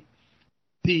exploit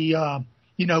the,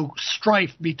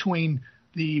 strife between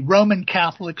the Roman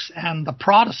Catholics and the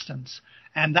Protestants.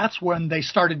 And that's when they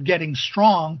started getting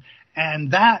strong.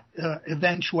 And that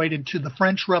eventuated to the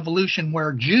French Revolution,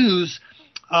 where Jews,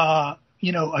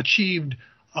 achieved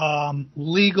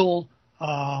legal,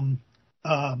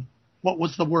 what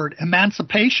was the word?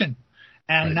 Emancipation.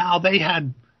 And now they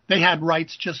had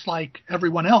rights just like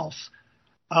everyone else,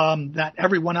 that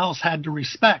everyone else had to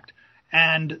respect.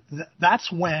 And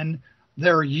that's when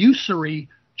their usury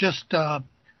just,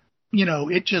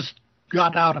 it just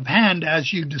got out of hand,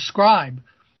 as you describe.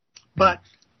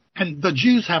 And the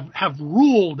Jews have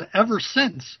ruled ever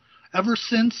since,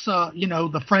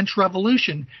 the French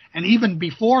Revolution. And even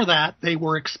before that, they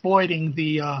were exploiting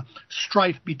the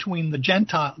strife between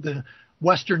the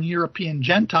Western European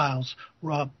Gentiles,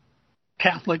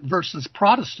 Catholic versus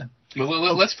Protestant.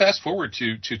 Well, let's fast forward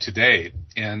to today.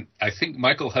 And I think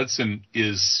Michael Hudson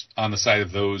is on the side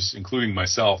of those, including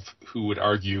myself, who would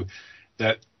argue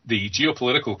that the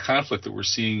geopolitical conflict that we're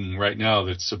seeing right now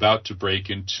that's about to break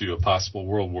into a possible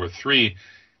World War III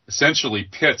essentially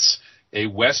pits a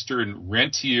Western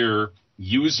rentier,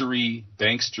 usury,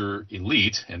 bankster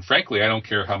elite, and frankly, I don't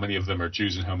care how many of them are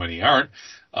Jews and how many aren't,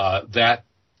 that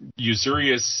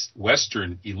usurious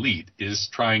Western elite is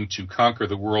trying to conquer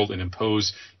the world and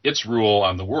impose its rule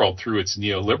on the world through its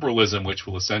neoliberalism, which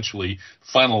will essentially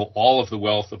funnel all of the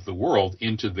wealth of the world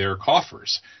into their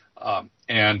coffers.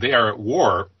 And they are at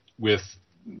war with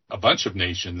a bunch of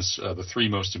nations, the three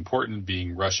most important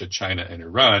being Russia, China, and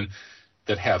Iran,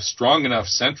 that have strong enough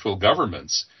central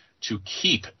governments to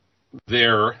keep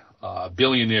their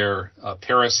billionaire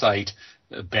parasite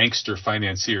bankster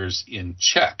financiers in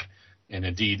check. And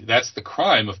indeed, that's the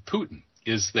crime of Putin,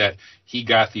 is that he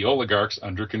got the oligarchs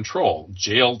under control,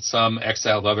 jailed some,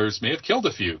 exiled others, may have killed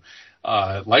a few.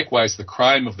 Likewise, the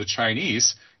crime of the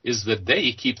Chinese is that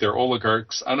they keep their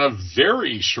oligarchs on a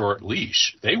very short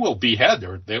leash. They will behead,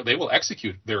 or they will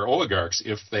execute their oligarchs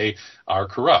if they are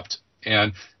corrupt.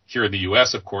 And here in the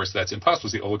U.S., of course, that's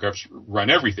impossible. The oligarchs run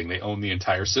everything. They own the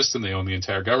entire system. They own the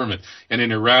entire government. And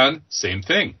in Iran, same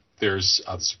thing. There's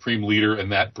the supreme leader in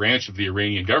that branch of the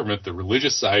Iranian government, the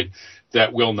religious side,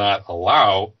 that will not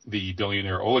allow the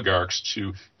billionaire oligarchs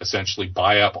to essentially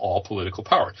buy up all political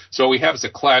power. So what we have is a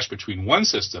clash between one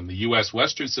system, the U.S.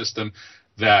 Western system,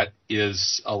 that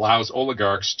allows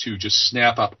oligarchs to just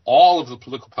snap up all of the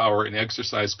political power and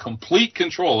exercise complete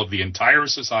control of the entire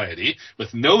society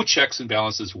with no checks and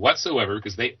balances whatsoever,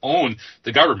 because they own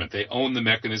the government. They own the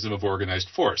mechanism of organized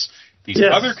force. These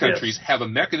other countries have a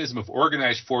mechanism of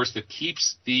organized force that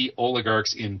keeps the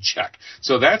oligarchs in check.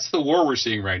 So that's the war we're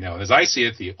seeing right now. And as I see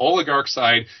it, the oligarch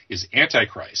side is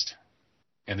Antichrist,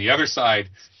 and the other side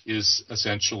is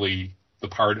essentially the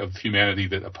part of humanity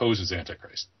that opposes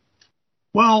Antichrist.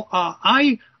 Well,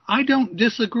 I don't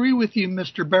disagree with you,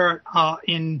 Mr. Barrett,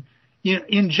 in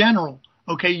general.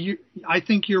 Okay, I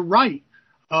think you're right.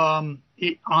 On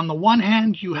the one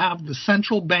hand, you have the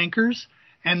central bankers,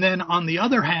 and then on the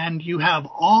other hand, you have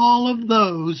all of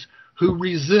those who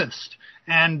resist,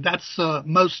 and that's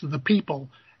most of the people.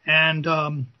 And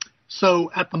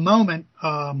so at the moment,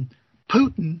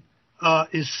 Putin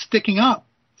is sticking up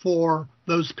for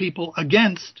those people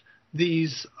against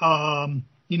these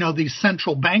these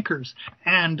central bankers,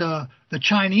 and the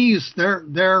Chinese, they're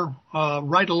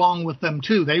right along with them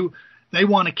too. They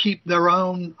want to keep their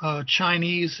own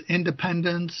Chinese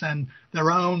independence and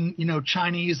their own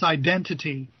Chinese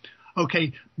identity.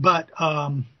 Okay, but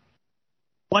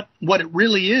what it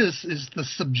really is the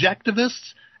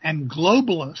subjectivists and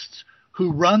globalists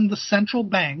who run the central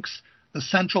banks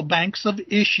of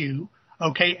issue.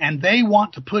 Okay, and they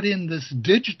want to put in this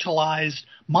digitalized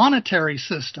monetary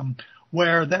system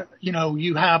where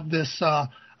you have this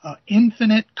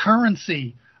infinite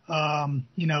currency,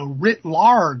 writ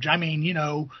large. I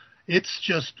mean, it's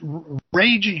just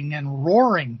raging and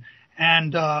roaring,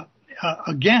 and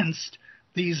against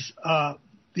these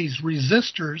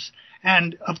resistors.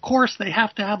 And of course, they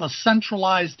have to have a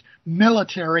centralized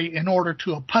military in order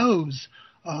to oppose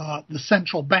the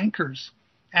central bankers.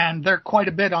 And they're quite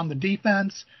a bit on the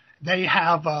defense. They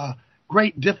have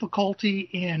great difficulty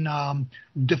in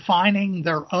defining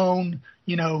their own,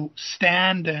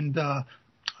 stand and,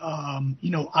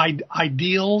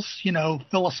 ideals,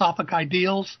 philosophic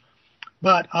ideals.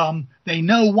 But they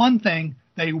know one thing: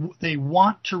 they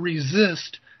want to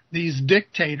resist these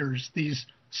dictators, these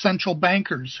central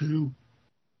bankers who,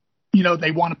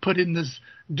 they want to put in this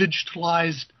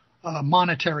digitalized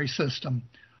monetary system.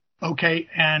 Okay,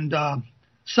 and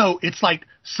so it's like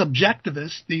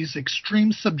subjectivists, these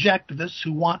extreme subjectivists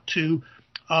who want to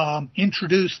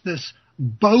introduce this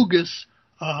bogus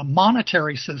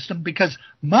monetary system, because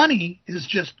money is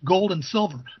just gold and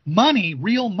silver. Money,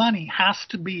 real money, has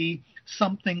to be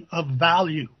something of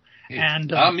value.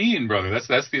 And I mean, brother,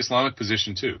 that's the Islamic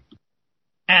position too.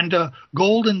 And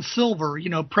gold and silver,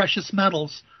 precious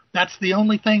metals, that's the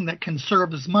only thing that can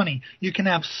serve as money. You can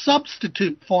have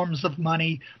substitute forms of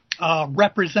money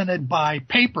represented by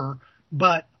paper,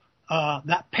 but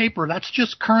that paper, that's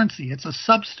just currency. It's a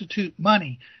substitute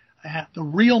money. The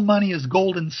real money is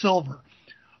gold and silver.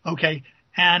 Okay,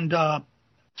 and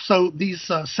so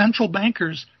these central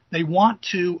bankers, they want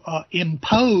to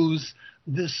impose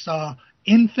this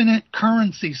infinite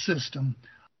currency system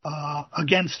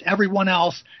against everyone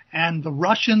else, and the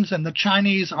Russians and the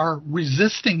Chinese are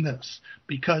resisting this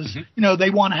because they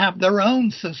want to have their own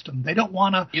system. They don't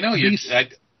want to.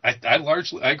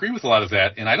 I agree with a lot of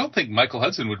that, and I don't think Michael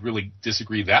Hudson would really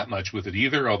disagree that much with it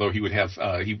either. Although he would have,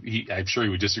 I'm sure he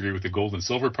would disagree with the gold and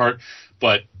silver part.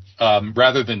 But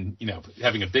rather than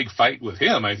having a big fight with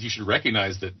him, you should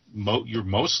recognize that you're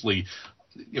mostly,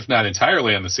 if not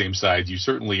entirely, on the same side. You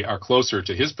certainly are closer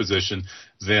to his position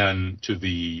than to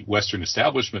the Western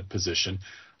establishment position.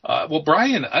 Well,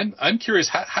 Brian, I'm curious,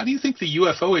 how do you think the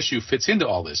UFO issue fits into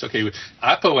all this? Okay,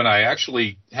 Apo and I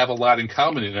actually have a lot in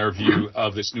common in our view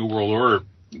of this New World Order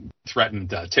threatened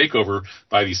takeover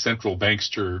by these central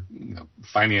bankster,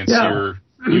 financier,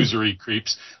 usury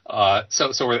creeps. So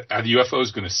are the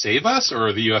UFOs going to save us, or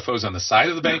are the UFOs on the side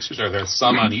of the banksters? Are there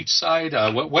some on each side?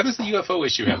 What does the UFO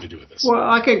issue have to do with this? Well,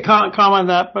 I can comment on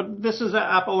that, but this is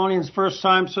Apollonian's first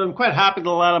time, so I'm quite happy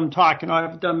to let him talk.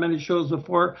 I've done many shows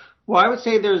before. Well, I would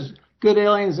say there's good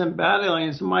aliens and bad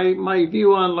aliens. My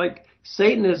view on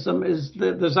Satanism is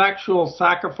that there's actual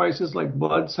sacrifices, like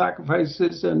blood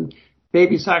sacrifices and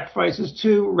baby sacrifices,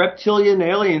 to reptilian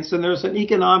aliens, and there's an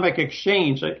economic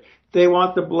exchange. They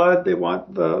want the blood, they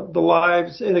want the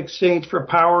lives in exchange for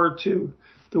power to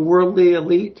the worldly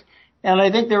elite. And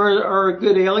I think there are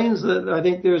good aliens. I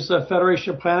think there's a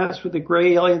Federation of Planets with the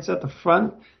gray aliens at the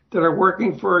front that are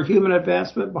working for human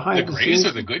advancement behind the scenes. The Greys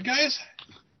are the good guys?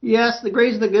 Yes, the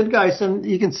Greys are the good guys, and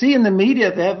you can see in the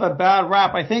media they have a bad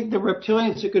rap. I think the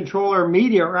reptilians who control our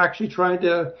media are actually trying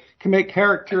to commit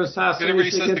character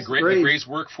assassinations against the Greys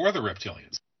work for the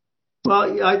reptilians.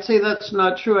 Well, I'd say that's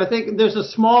not true. I think there's a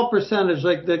small percentage,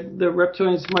 like the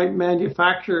reptilians might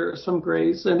manufacture some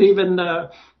Greys, and even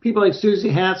people like Susie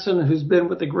Hansen, who's been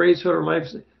with the Greys her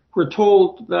lives, were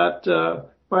told that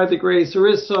by the Greys there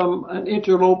is an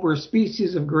interloper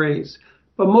species of Greys.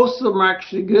 But most of them are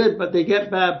actually good, but they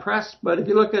get bad press. But if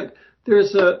you look at,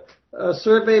 there's a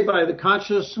survey by the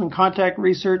Conscious and Contact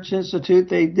Research Institute.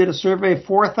 They did a survey of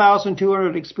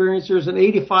 4,200 experiencers, and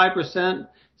 85%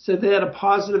 said they had a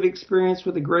positive experience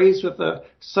with the Greys, with a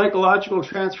psychological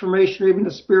transformation, or even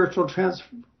a spiritual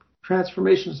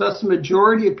transformation. So that's the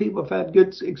majority of people have had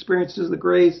good experiences with the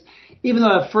Greys, even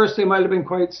though at first they might have been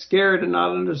quite scared and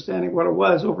not understanding what it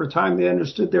was. Over time, they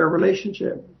understood their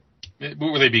relationship.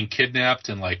 Were they being kidnapped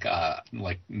and like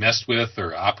messed with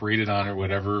or operated on or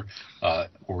whatever,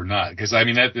 or not? Because I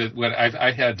mean,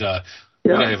 I had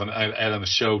on the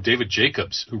show David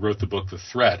Jacobs, who wrote the book The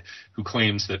Threat, who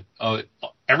claims that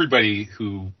everybody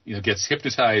who gets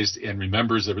hypnotized and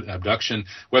remembers an abduction,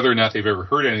 whether or not they've ever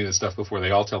heard any of this stuff before, they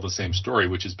all tell the same story,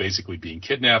 which is basically being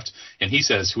kidnapped. And he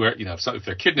says, if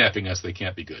they're kidnapping us, they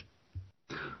can't be good.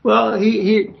 Well,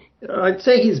 I'd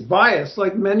say he's biased.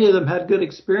 Like many of them had good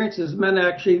experiences. Men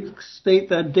actually state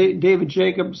that David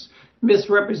Jacobs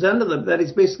misrepresented them, that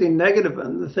he's basically negative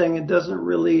in the thing and doesn't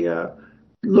really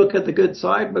look at the good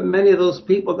side. But many of those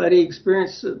people that he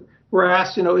experienced were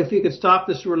asked, if you could stop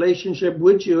this relationship,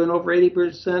 would you? And over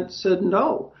 80% said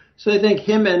no. So I think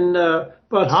him and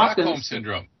Bud Hopkins. Stockholm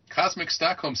syndrome, cosmic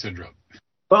Stockholm syndrome.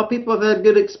 Well, people have had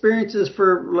good experiences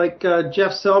for, like,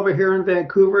 Jeff Selva here in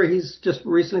Vancouver. He's just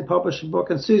recently published a book,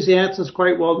 and Susie Hanson's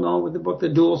quite well known with the book, The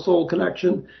Dual Soul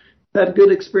Connection. Had good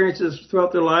experiences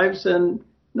throughout their lives, and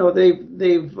their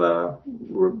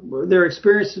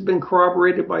experience has been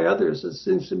corroborated by others. It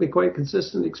seems to be quite a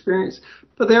consistent experience.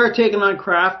 But they are taken on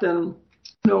craft, and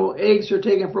eggs are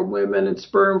taken from women and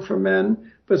sperm from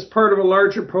men. But it's part of a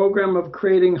larger program of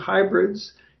creating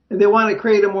hybrids, and they want to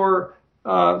create a more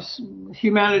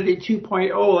humanity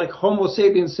 2.0, like Homo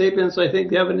sapiens sapiens. I think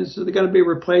the evidence is they're going to be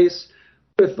replaced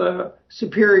with a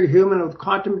superior human with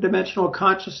quantum dimensional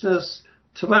consciousness,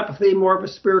 telepathy, more of a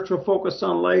spiritual focus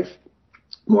on life,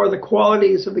 more of the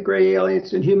qualities of the gray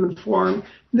aliens in human form.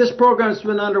 This program has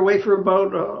been underway for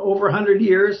about over 100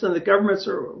 years, and the governments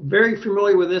are very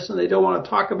familiar with this, and they don't want to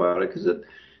talk about it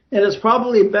and it's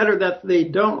probably better that they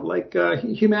don't. Like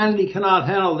humanity cannot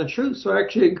handle the truth, so I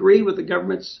actually agree with the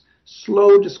government's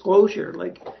slow disclosure.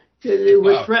 Like it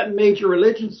would threaten major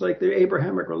religions like the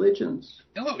Abrahamic religions.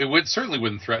 No, it certainly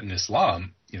wouldn't threaten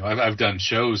Islam. I've done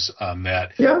shows on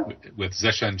that with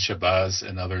Zeshan Shabazz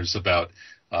and others about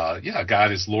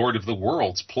God is Lord of the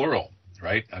worlds, plural,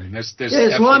 right? I mean, there's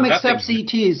Islam accepts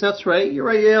ETs. That's right. You're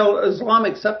right. Yeah, Islam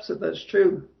accepts it. That's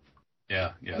true.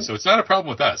 Yeah. So it's not a problem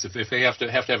with us. If they have to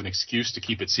have an excuse to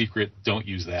keep it secret, don't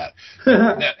use that.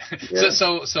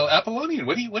 So Apollonian,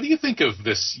 what do you think of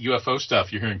this UFO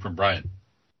stuff you're hearing from Brian?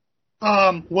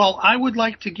 Well, I would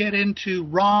like to get into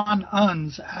Ron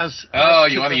Unz as. Oh,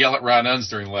 you want to yell at Ron Unz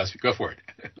during the last week? Go for it.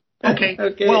 Okay.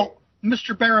 Well,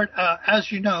 Mr. Barrett, as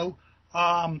you know,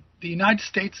 the United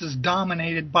States is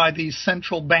dominated by these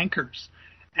central bankers,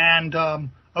 and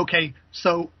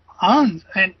so Unz,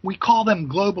 and we call them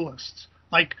globalists.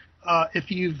 Like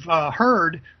if you've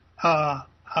heard,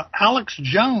 Alex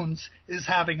Jones is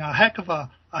having a heck of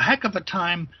a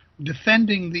time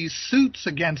defending these suits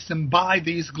against him by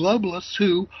these globalists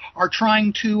who are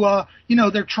trying to,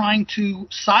 they're trying to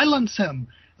silence him,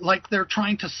 like they're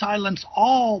trying to silence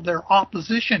all their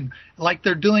opposition, like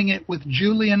they're doing it with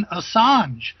Julian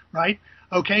Assange, right?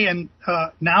 Okay, and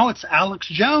now it's Alex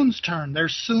Jones' turn. They're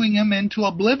suing him into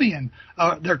oblivion.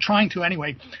 They're trying to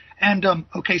anyway. And,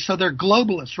 so they're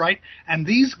globalists, right? And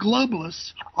these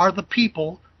globalists are the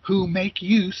people who make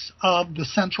use of the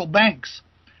central banks.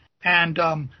 And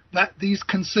that these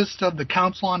consist of the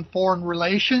Council on Foreign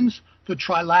Relations, the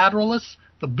Trilateralists,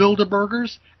 the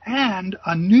Bilderbergers, and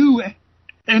a new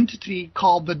entity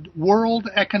called the World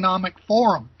Economic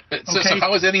Forum. So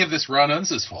how is any of this Ron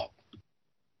Unz's fault?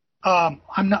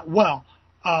 I'm not well.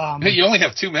 You only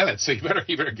have 2 minutes, so you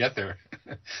better get there.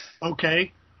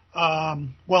 Okay.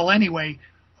 Well, anyway,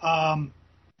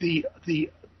 the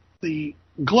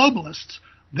globalists,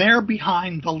 they're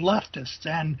behind the leftists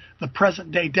and the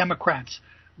present-day Democrats.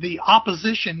 The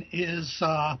opposition is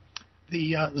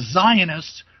the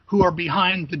Zionists, who are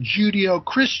behind the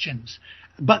Judeo-Christians,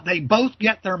 but they both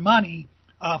get their money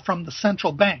from the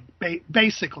central bank,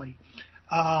 basically.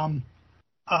 And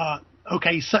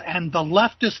the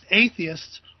leftist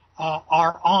atheists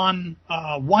are on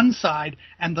one side,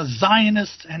 and the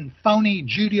Zionists and phony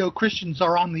Judeo-Christians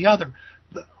are on the other.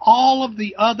 All of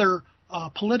the other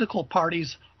political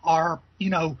parties are,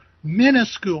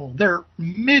 minuscule. They're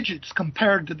midgets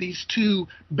compared to these two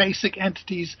basic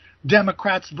entities,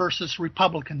 Democrats versus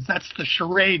Republicans. That's the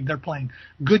charade they're playing.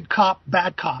 Good cop,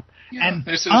 bad cop. Yeah, and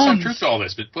there's some truth to all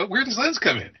this, but where does Unz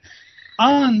come in?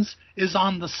 Unz is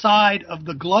on the side of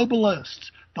the globalists,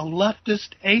 the leftist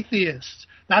atheists.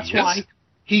 That's why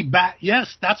he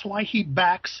that's why he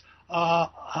backs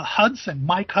Hudson,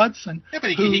 Mike Hudson. Yeah, but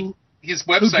his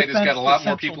website has got a lot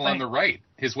more people on the right.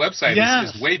 His website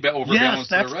is way overbalanced yes,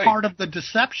 to the right. that's part of the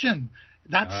deception.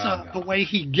 That's the way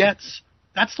he gets.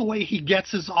 That's the way he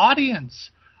gets his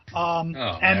audience.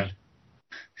 Man.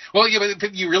 Well, yeah,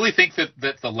 but you really think that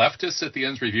the leftists at the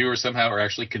Unz Review are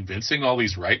actually convincing all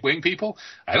these right-wing people?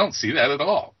 I don't see that at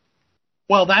all.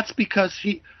 Well, that's because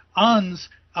Unz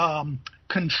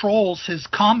controls his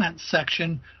comment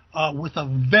section with a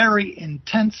very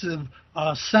intensive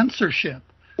censorship.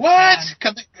 What?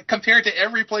 Compared to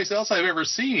every place else I've ever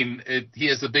seen, he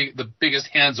has the biggest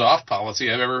hands-off policy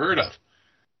I've ever heard of.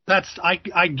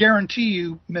 I guarantee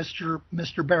you, Mr.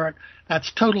 Barrett,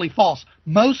 that's totally false.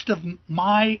 Most of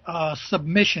my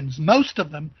submissions, most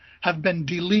of them have been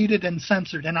deleted and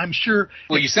censored, and I'm sure.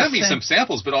 Well, you sent me some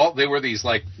samples, but they were these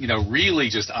really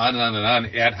just on and on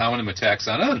ad hominem attacks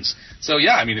on Unz. So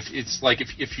yeah, I mean,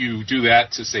 if you do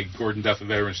that to say Gordon Duff of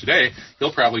Veterans Today,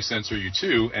 he'll probably censor you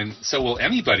too, and so will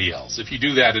anybody else. If you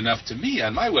do that enough to me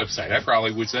on my website, I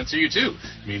probably would censor you too.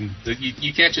 I mean,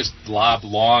 you can't just lob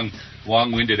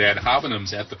long-winded ad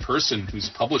hominems at the person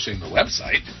who's publishing the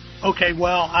website. Okay,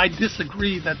 well, I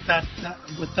disagree with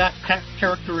that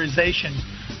characterization.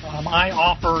 I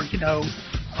offer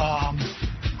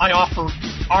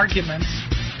arguments.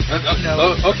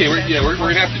 Okay, we're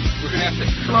gonna have to.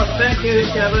 Well, thank you,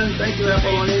 Kevin. Thank you,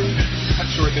 Apollonian. Cut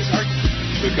short this argument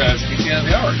because we can't have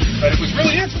the hour. But it was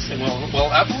really interesting. Well,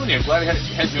 Apollonian, I'm glad I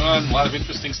had you on. A lot of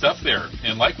interesting stuff there.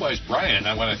 And likewise, Brian,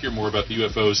 I want to hear more about the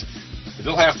UFOs.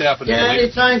 It'll have to happen. Yeah,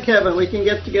 anytime, Kevin. We can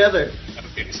get together.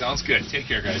 Okay, sounds good. Take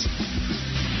care, guys.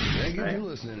 Thank you for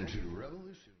listening to